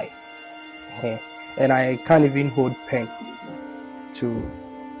high. And I can't even hold pen to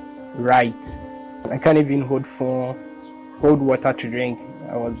write. I can't even hold phone, hold water to drink.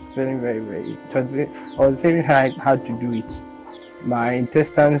 I was feeling I was feeling hard to do it. My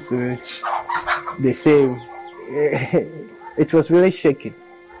intestines were the same. It was really shaking.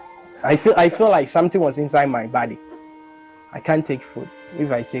 I feel like something was inside my body. I can't take food.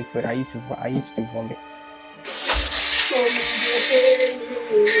 If I take food, I used to vomit.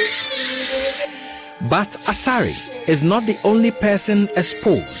 But Asari is not the only person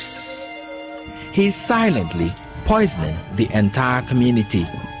exposed. He is silently poisoning the entire community.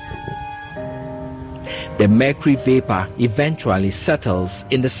 The mercury vapor eventually settles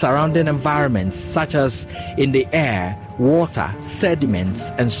in the surrounding environments, such as in the air, water,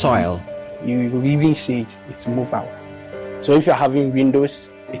 sediments, and soil. You even see it move out. So if you're having windows,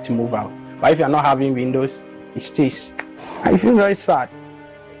 it move out. But if you're not having windows, it stays. I feel very sad.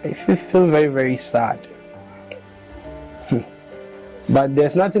 I feel very, very sad. But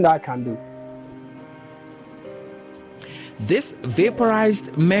there's nothing that I can do. This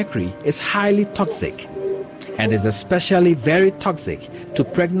vaporized mercury is highly toxic and is especially very toxic to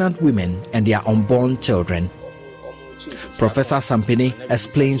pregnant women and their unborn children. Professor Sampini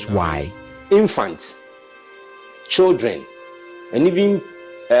explains why. Infants, children, and even,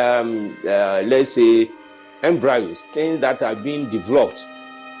 let's say, embryos, things that are being developed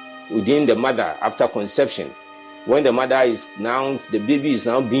within the mother after conception. When the mother is now, the baby is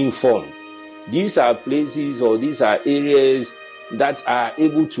now being formed. These are places or these are areas that are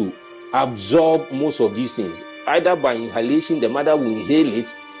able to absorb most of these things. Either by inhalation, the mother will inhale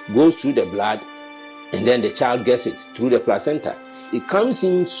it, goes through the blood, and then the child gets it through the placenta. It comes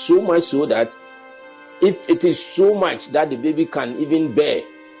in so much so that if it is so much that the baby can even bear,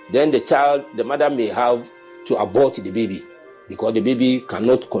 then the mother may have to abort the baby because the baby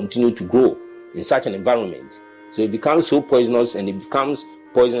cannot continue to grow in such an environment. So it becomes so poisonous, and it becomes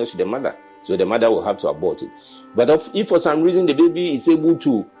poisonous to the mother. So the mother will have to abort it. But if for some reason the baby is able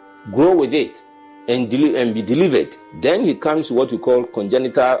to grow with it and be delivered, then it comes to what we call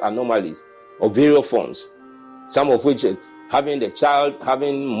congenital anomalies of various forms. Some of which having the child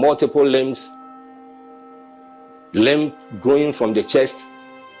having multiple limbs, limb growing from the chest,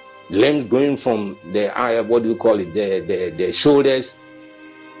 limbs growing from the the shoulders,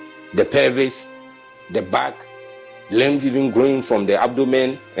 the pelvis, the back, limbs even growing from the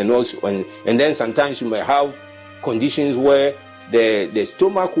abdomen, and then sometimes you may have conditions where the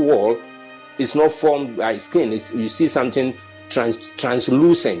stomach wall is not formed by skin. You see something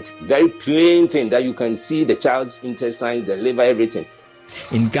translucent, very plain thing that you can see the child's intestines, the liver, everything.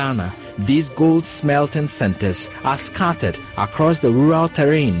 In Ghana, these gold smelting centers are scattered across the rural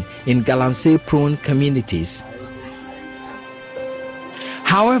terrain in galamsey-prone communities.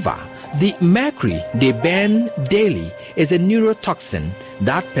 However, the mercury they burn daily is a neurotoxin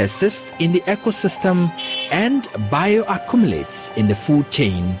that persists in the ecosystem and bioaccumulates in the food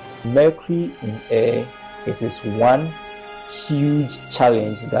chain. Mercury in air, it is one huge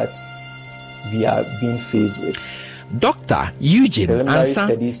challenge that we are being faced with. Dr. Eugene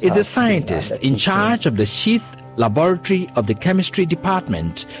Ansa is a scientist in charge of the Sheath Laboratory of the Chemistry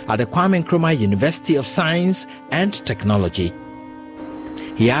Department at the Kwame Nkrumah University of Science and Technology.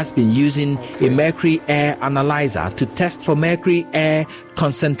 He has been using a mercury air analyzer to test for mercury air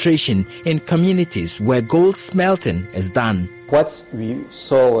concentration in communities where gold smelting is done. What we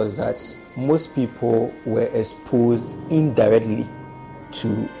saw was that most people were exposed indirectly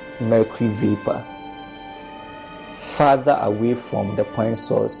to mercury vapor, farther away from the point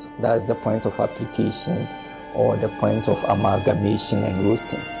source, that's the point of application or the point of amalgamation and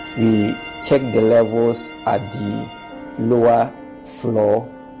roasting. We checked the levels at the lower floor,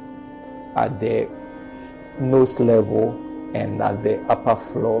 at the nose level, and at the upper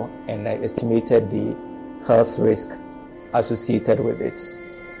floor, and I estimated the health risk associated with it.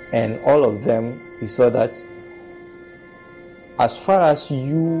 And all of them, we saw that as far as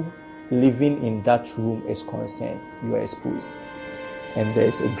you living in that room is concerned, you are exposed, and there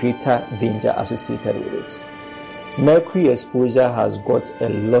is a greater danger associated with it. Mercury exposure has got a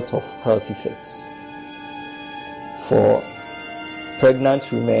lot of health effects. For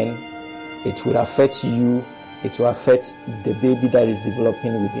pregnant women, it will affect you it will affect the baby that is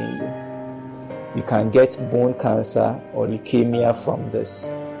developing within you. You can get bone cancer or leukemia from this.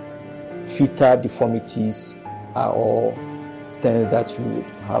 Fetal deformities are all things that you would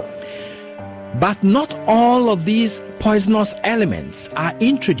have. But not all of these poisonous elements are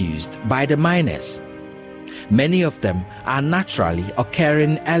introduced by the miners. Many of them are naturally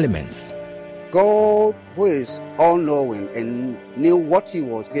occurring elements. God, who is all-knowing and knew what he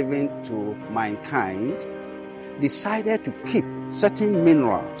was giving to mankind, decided to keep certain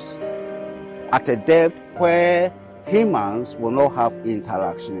minerals at a depth where humans will not have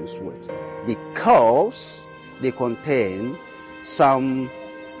interactions with, because they contain some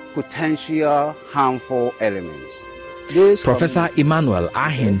potential harmful elements. Professor Emmanuel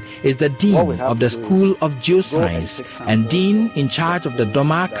Ahin is the Dean of the School of Geoscience and Dean in charge of the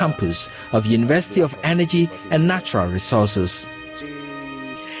Domar campus of University of Energy and Natural Resources.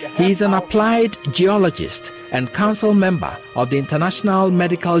 He is an applied geologist and council member of the International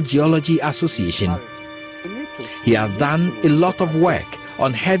Medical Geology Association. He has done a lot of work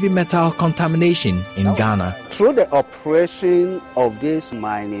on heavy metal contamination in Ghana. Through the operation of this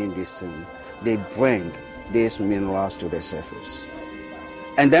mining system, they bring these minerals to the surface.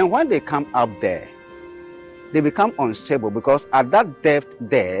 And then when they come up there, they become unstable, because at that depth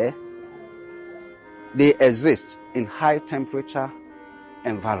there, they exist in high temperature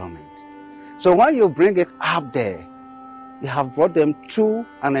environment. So when you bring it up there, you have brought them to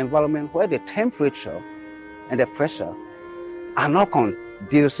an environment where the temperature and the pressure are not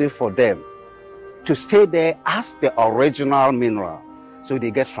conducive for them to stay there as the original mineral. So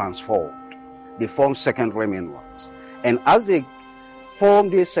they get transformed. They form secondary minerals. And as they form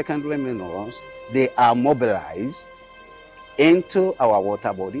these secondary minerals, they are mobilized into our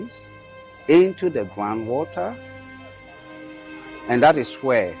water bodies, into the groundwater, and that is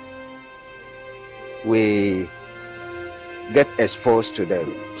where we get exposed to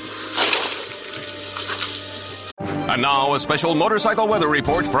them. And now a special motorcycle weather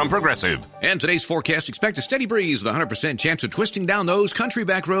report from Progressive. And today's forecast, expect a steady breeze with a 100% chance of twisting down those country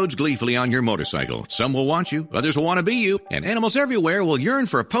back roads gleefully on your motorcycle. Some will want you, others will want to be you, and animals everywhere will yearn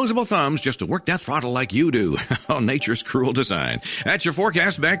for opposable thumbs just to work that throttle like you do. Oh, nature's cruel design. That's your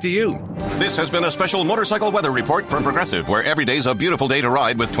forecast. Back to you. This has been a special motorcycle weather report from Progressive, where every day's a beautiful day to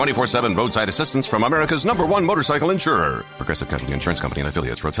ride with 24/7 roadside assistance from America's #1 motorcycle insurer. Progressive Casualty Insurance Company and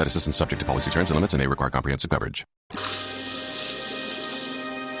affiliates. Roadside assistance subject to policy terms and limits and may require comprehensive coverage.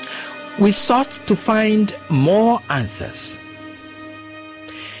 We sought to find more answers.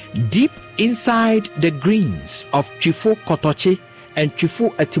 Deep inside the greens of Chifo Kotochi and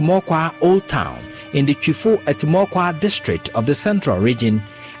Chifo Etimokwa Old Town in the Chifo Etimokwa district of the Central Region,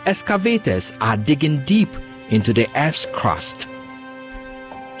 excavators are digging deep into the Earth's crust.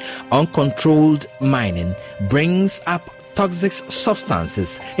 Uncontrolled mining brings up toxic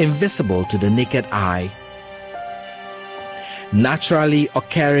substances invisible to the naked eye. Naturally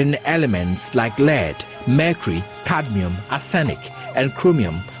occurring elements like lead, mercury, cadmium, arsenic, and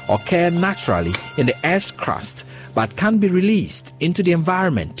chromium occur naturally in the Earth's crust but can be released into the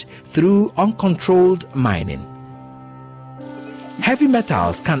environment through uncontrolled mining. Heavy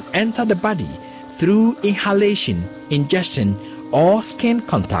metals can enter the body through inhalation, ingestion, or skin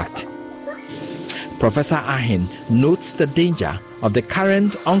contact. Professor Ahin notes the danger of the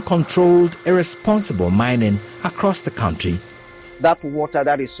current uncontrolled, irresponsible mining across the country. That water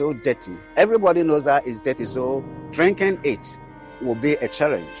that is so dirty, everybody knows that it's dirty, so drinking it will be a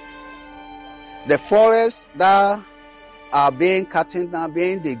challenge. The forests that are being cut are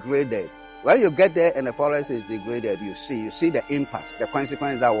being degraded. When you get there and the forest is degraded, you see the impact, the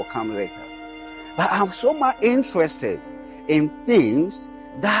consequences that will come later. But I'm so much interested in things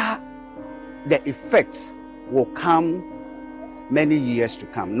that the effects will come many years to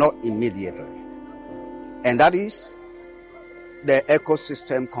come, not immediately. And that is the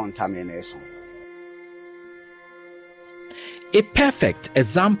ecosystem contamination. A perfect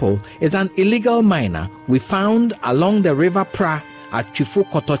example is an illegal miner we found along the River Pra at Chifo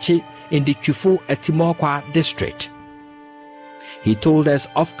Kotochi in the Chifo Etimokwa district. He told us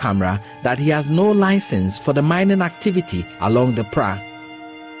off camera that he has no license for the mining activity along the Pra.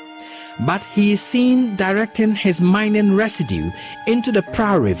 But he is seen directing his mining residue into the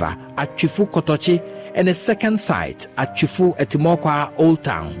Pra River at Chifo Kotochi and a second site at Chifo Etimokwa Old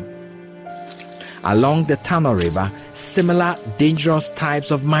Town. Along the Tano River, similar dangerous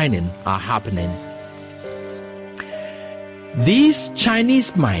types of mining are happening. These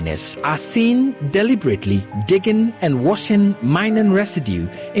Chinese miners are seen deliberately digging and washing mining residue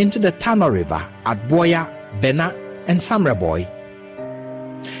into the Tano River at Boya, Bena, and Samraboy.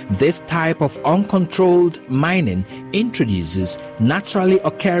 This type of uncontrolled mining introduces naturally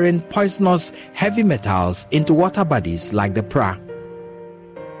occurring poisonous heavy metals into water bodies like the Pra.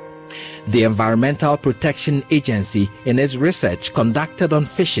 The Environmental Protection Agency, in its research conducted on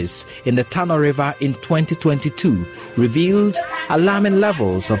fishes in the Tano River in 2022, revealed alarming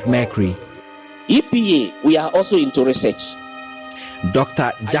levels of mercury. EPA, we are also into research.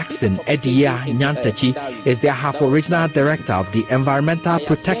 Dr. Jackson Edia Nyantachi is the half-original director of the Environmental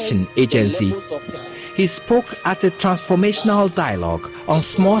Protection Agency. He spoke at a transformational dialogue on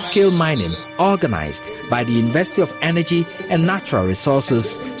small-scale mining organized by the University of Energy and Natural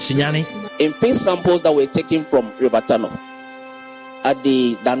Resources, Sunyani. In fish samples that were taken from River Tano, at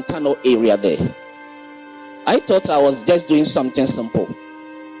the Dantano area there, I thought I was just doing something simple.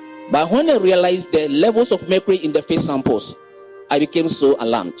 But when I realized the levels of mercury in the fish samples, I became so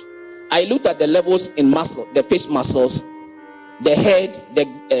alarmed. I looked at the levels in muscle, the fish muscles, the head, the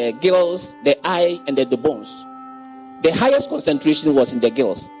gills, the eye, and the bones. The highest concentration was in the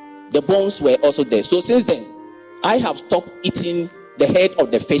gills. The bones were also there. So since then, I have stopped eating the head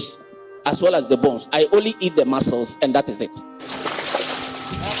of the fish as well as the bones. I only eat the muscles, and that is it.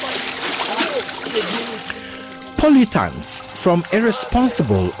 Pollutants from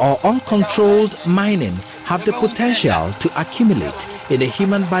irresponsible or uncontrolled mining have the potential to accumulate in the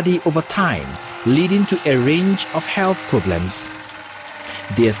human body over time, leading to a range of health problems.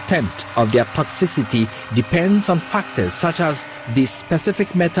 The extent of their toxicity depends on factors such as the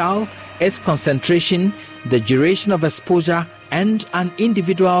specific metal, its concentration, the duration of exposure, and an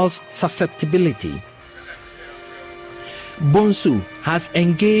individual's susceptibility. Bonsu has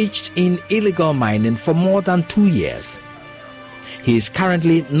engaged in illegal mining for more than 2 years. He is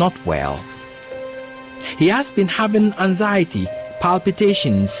currently not well. He has been having anxiety,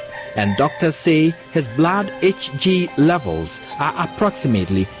 palpitations, and doctors say his blood Hg levels are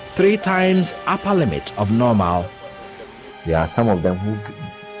approximately 3 times upper limit of normal. There are some of them who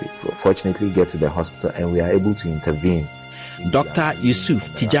fortunately get to the hospital and we are able to intervene. Dr.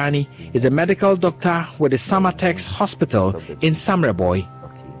 Yusuf Tijani is a medical doctor with the Samatex Hospital in Samreboy.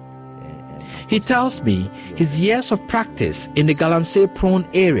 He tells me his years of practice in the Galamsey-prone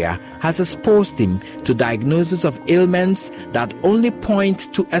area has exposed him to diagnosis of ailments that only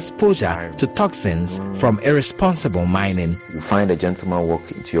point to exposure to toxins from irresponsible mining. You find a gentleman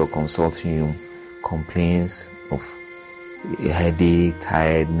walk into your consulting room, complains of headache,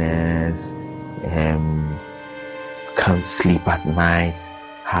 tiredness, can't sleep at night,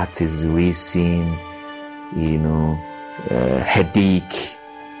 heart is racing,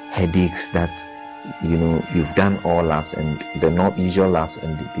 headaches that you've done all labs and the not usual labs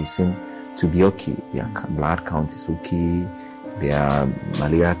and they seem to be okay. Their blood count is okay, their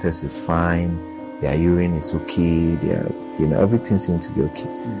malaria test is fine, their urine is okay, their everything seems to be okay.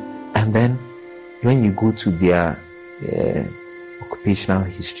 And then when you go to their occupational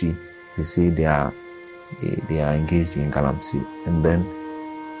history, they say they are engaged in galamsey, and then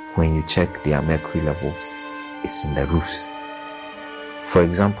when you check their mercury levels, it's in the roofs. For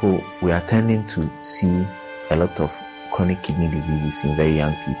example, we are tending to see a lot of chronic kidney diseases in very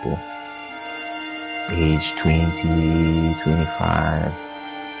young people, age 20, 25,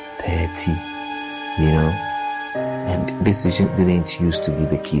 30, and this didn't used to be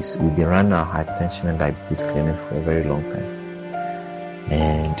the case. We've been running our hypertension and diabetes clinic for a very long time.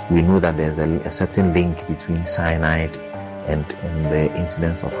 And we know that there's a certain link between cyanide and the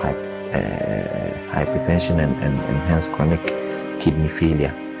incidence of hypertension and hence chronic kidney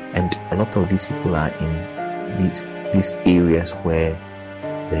failure. And a lot of these people are in these areas where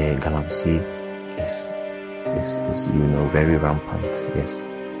the galamsey is very rampant. Yes.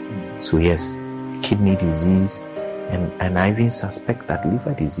 So yes, kidney disease, and I even suspect that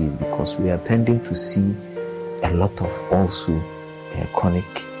liver disease, because we are tending to see a lot of also chronic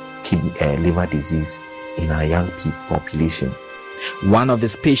liver disease in our young people population. One of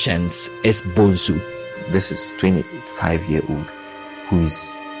his patients is Bonsu. This is 25-year-old who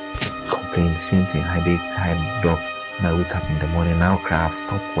is complaining, same thing, headache, tired, dog. When I wake up in the morning, now I've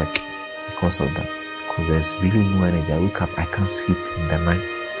stopped work because of that. Because there's really no energy. I wake up, I can't sleep in the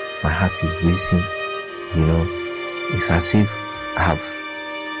night. My heart is racing. It's as if I've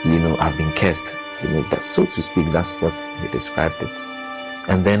been cursed. That, so to speak, that's what he described it.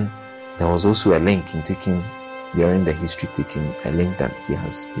 And then there was also a link in taking, during the history taking, a link that he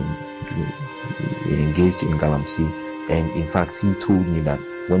has been engaged in galamsey. And in fact, he told me that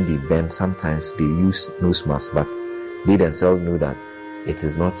when they burn, sometimes they use nose mask, but they themselves know that it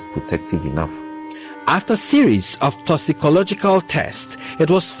is not protective enough. After a series of toxicological tests, it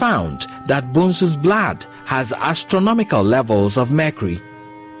was found that Bonsu's blood has astronomical levels of mercury.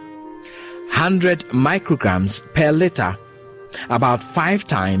 100 micrograms per liter, about 5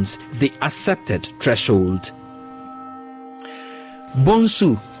 times the accepted threshold.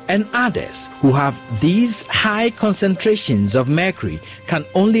 Bonsu and others who have these high concentrations of mercury can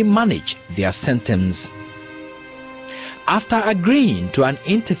only manage their symptoms. After agreeing to an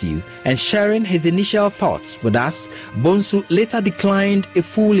interview and sharing his initial thoughts with us, Bonsu later declined a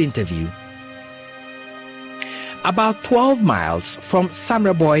full interview. About 12 miles from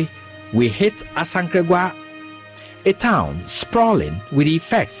Samreboy, we hit Asankregwa, a town sprawling with the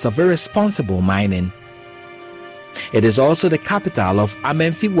effects of irresponsible mining. It is also the capital of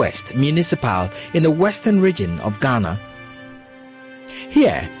Amenfi West Municipal in the western region of Ghana.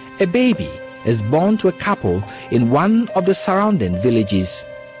 Here, a baby is born to a couple in one of the surrounding villages.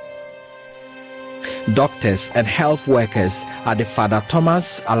 Doctors and health workers at the Father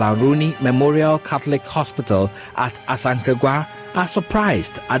Thomas Alaruni Memorial Catholic Hospital at Asankregwa are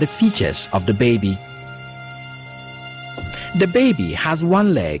surprised at the features of the baby. The baby has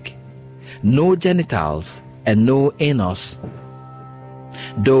one leg, no genitals, and no anus.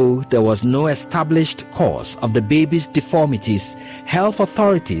 Though there was no established cause of the baby's deformities, health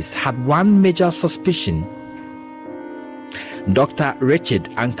authorities had one major suspicion. Dr. Richard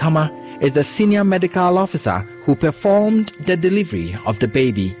Ankama is the senior medical officer who performed the delivery of the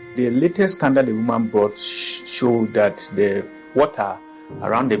baby. The latest scandal the woman brought showed that the water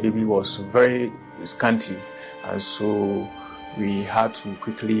around the baby was very scanty, and so we had to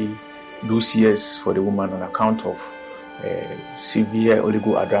quickly do CS for the woman on account of severe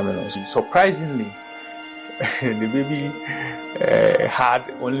oligohydramnios. Surprisingly, the baby had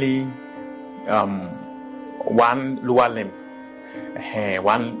only one lower limb,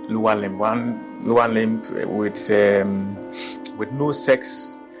 with no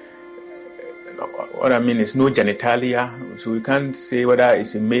sex. What I mean is no genitalia, so we can't say whether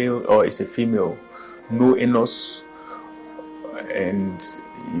it's a male or it's a female. No anus, and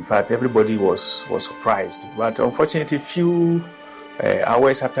in fact, everybody was surprised. But unfortunately, few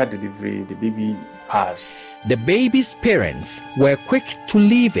hours after delivery, the baby passed. The baby's parents were quick to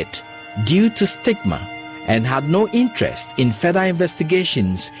leave it due to stigma and had no interest in further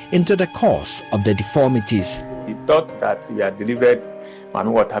investigations into the cause of the deformities. He thought that he had delivered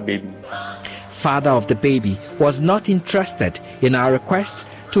Mami Water baby. Father of the baby was not interested in our request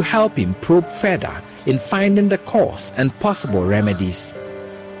to help him probe further in finding the cause and possible remedies.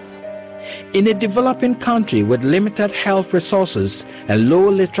 In a developing country with limited health resources and low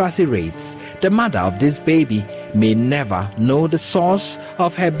literacy rates, the mother of this baby may never know the source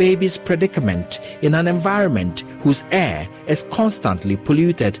of her baby's predicament in an environment whose air is constantly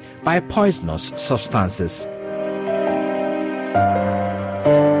polluted by poisonous substances.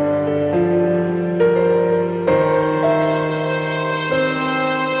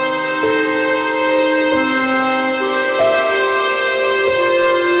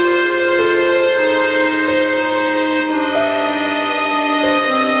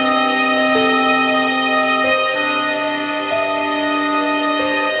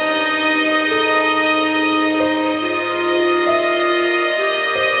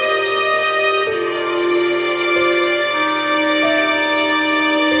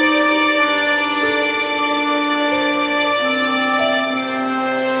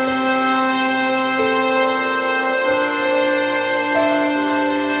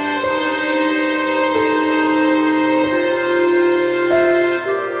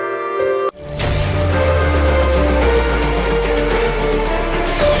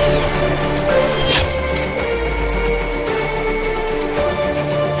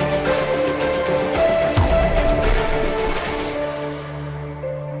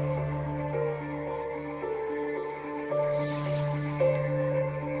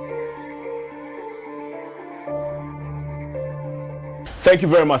 Thank you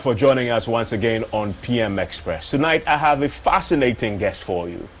very much for joining us once again on PM Express. Tonight I have a fascinating guest for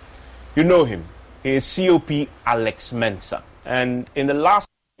you. You know him. He is COP Alex Mensah. And in the last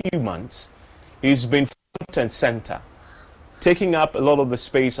few months, he's been front and center, taking up a lot of the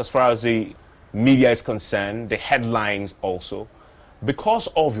space as far as the media is concerned, the headlines also, because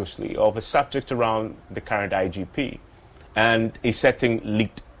obviously of a subject around the current IGP and a certain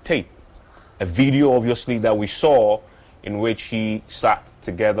leaked tape. A video obviously that we saw in which he sat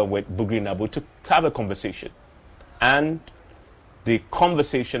together with Bugri Nabu to have a conversation, and the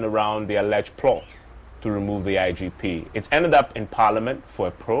conversation around the alleged plot to remove the IGP. It's ended up in Parliament for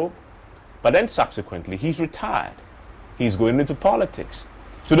a probe, but then subsequently he's retired. He's going into politics.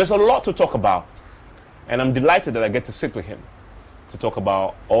 So there's a lot to talk about, and I'm delighted that I get to sit with him to talk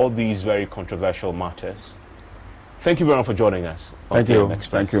about all these very controversial matters. Thank you very much for joining us. Thank you.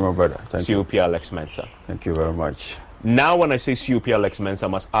 Thank you, my brother. Thank you. COP Alex Mensah. Thank you very much. Now, when I say COP Alex Mensah, I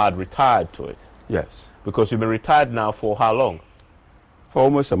must add retired to it. Yes. Because you've been retired now for how long? For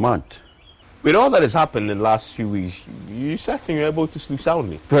almost a month. With all that has happened in the last few weeks, you certain you're able to sleep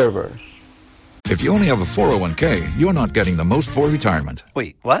soundly? Very, very. If you only have a 401k, you're not getting the most for retirement.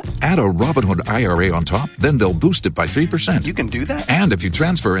 Wait, what? Add a Robinhood IRA on top, then they'll boost it by 3%. You can do that? And if you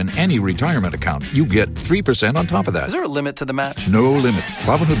transfer in any retirement account, you get 3% on top of that. Is there a limit to the match? No limit.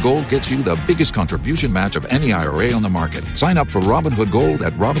 Robinhood Gold gets you the biggest contribution match of any IRA on the market. Sign up for Robinhood Gold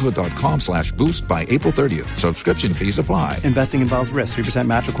at Robinhood.com/boost by April 30th. Subscription fees apply. Investing involves risk. 3%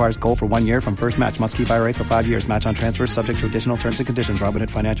 match requires gold for 1 year from first match. Must keep IRA for 5 years. Match on transfers subject to additional terms and conditions. Robinhood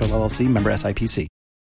Financial LLC, member SIPC.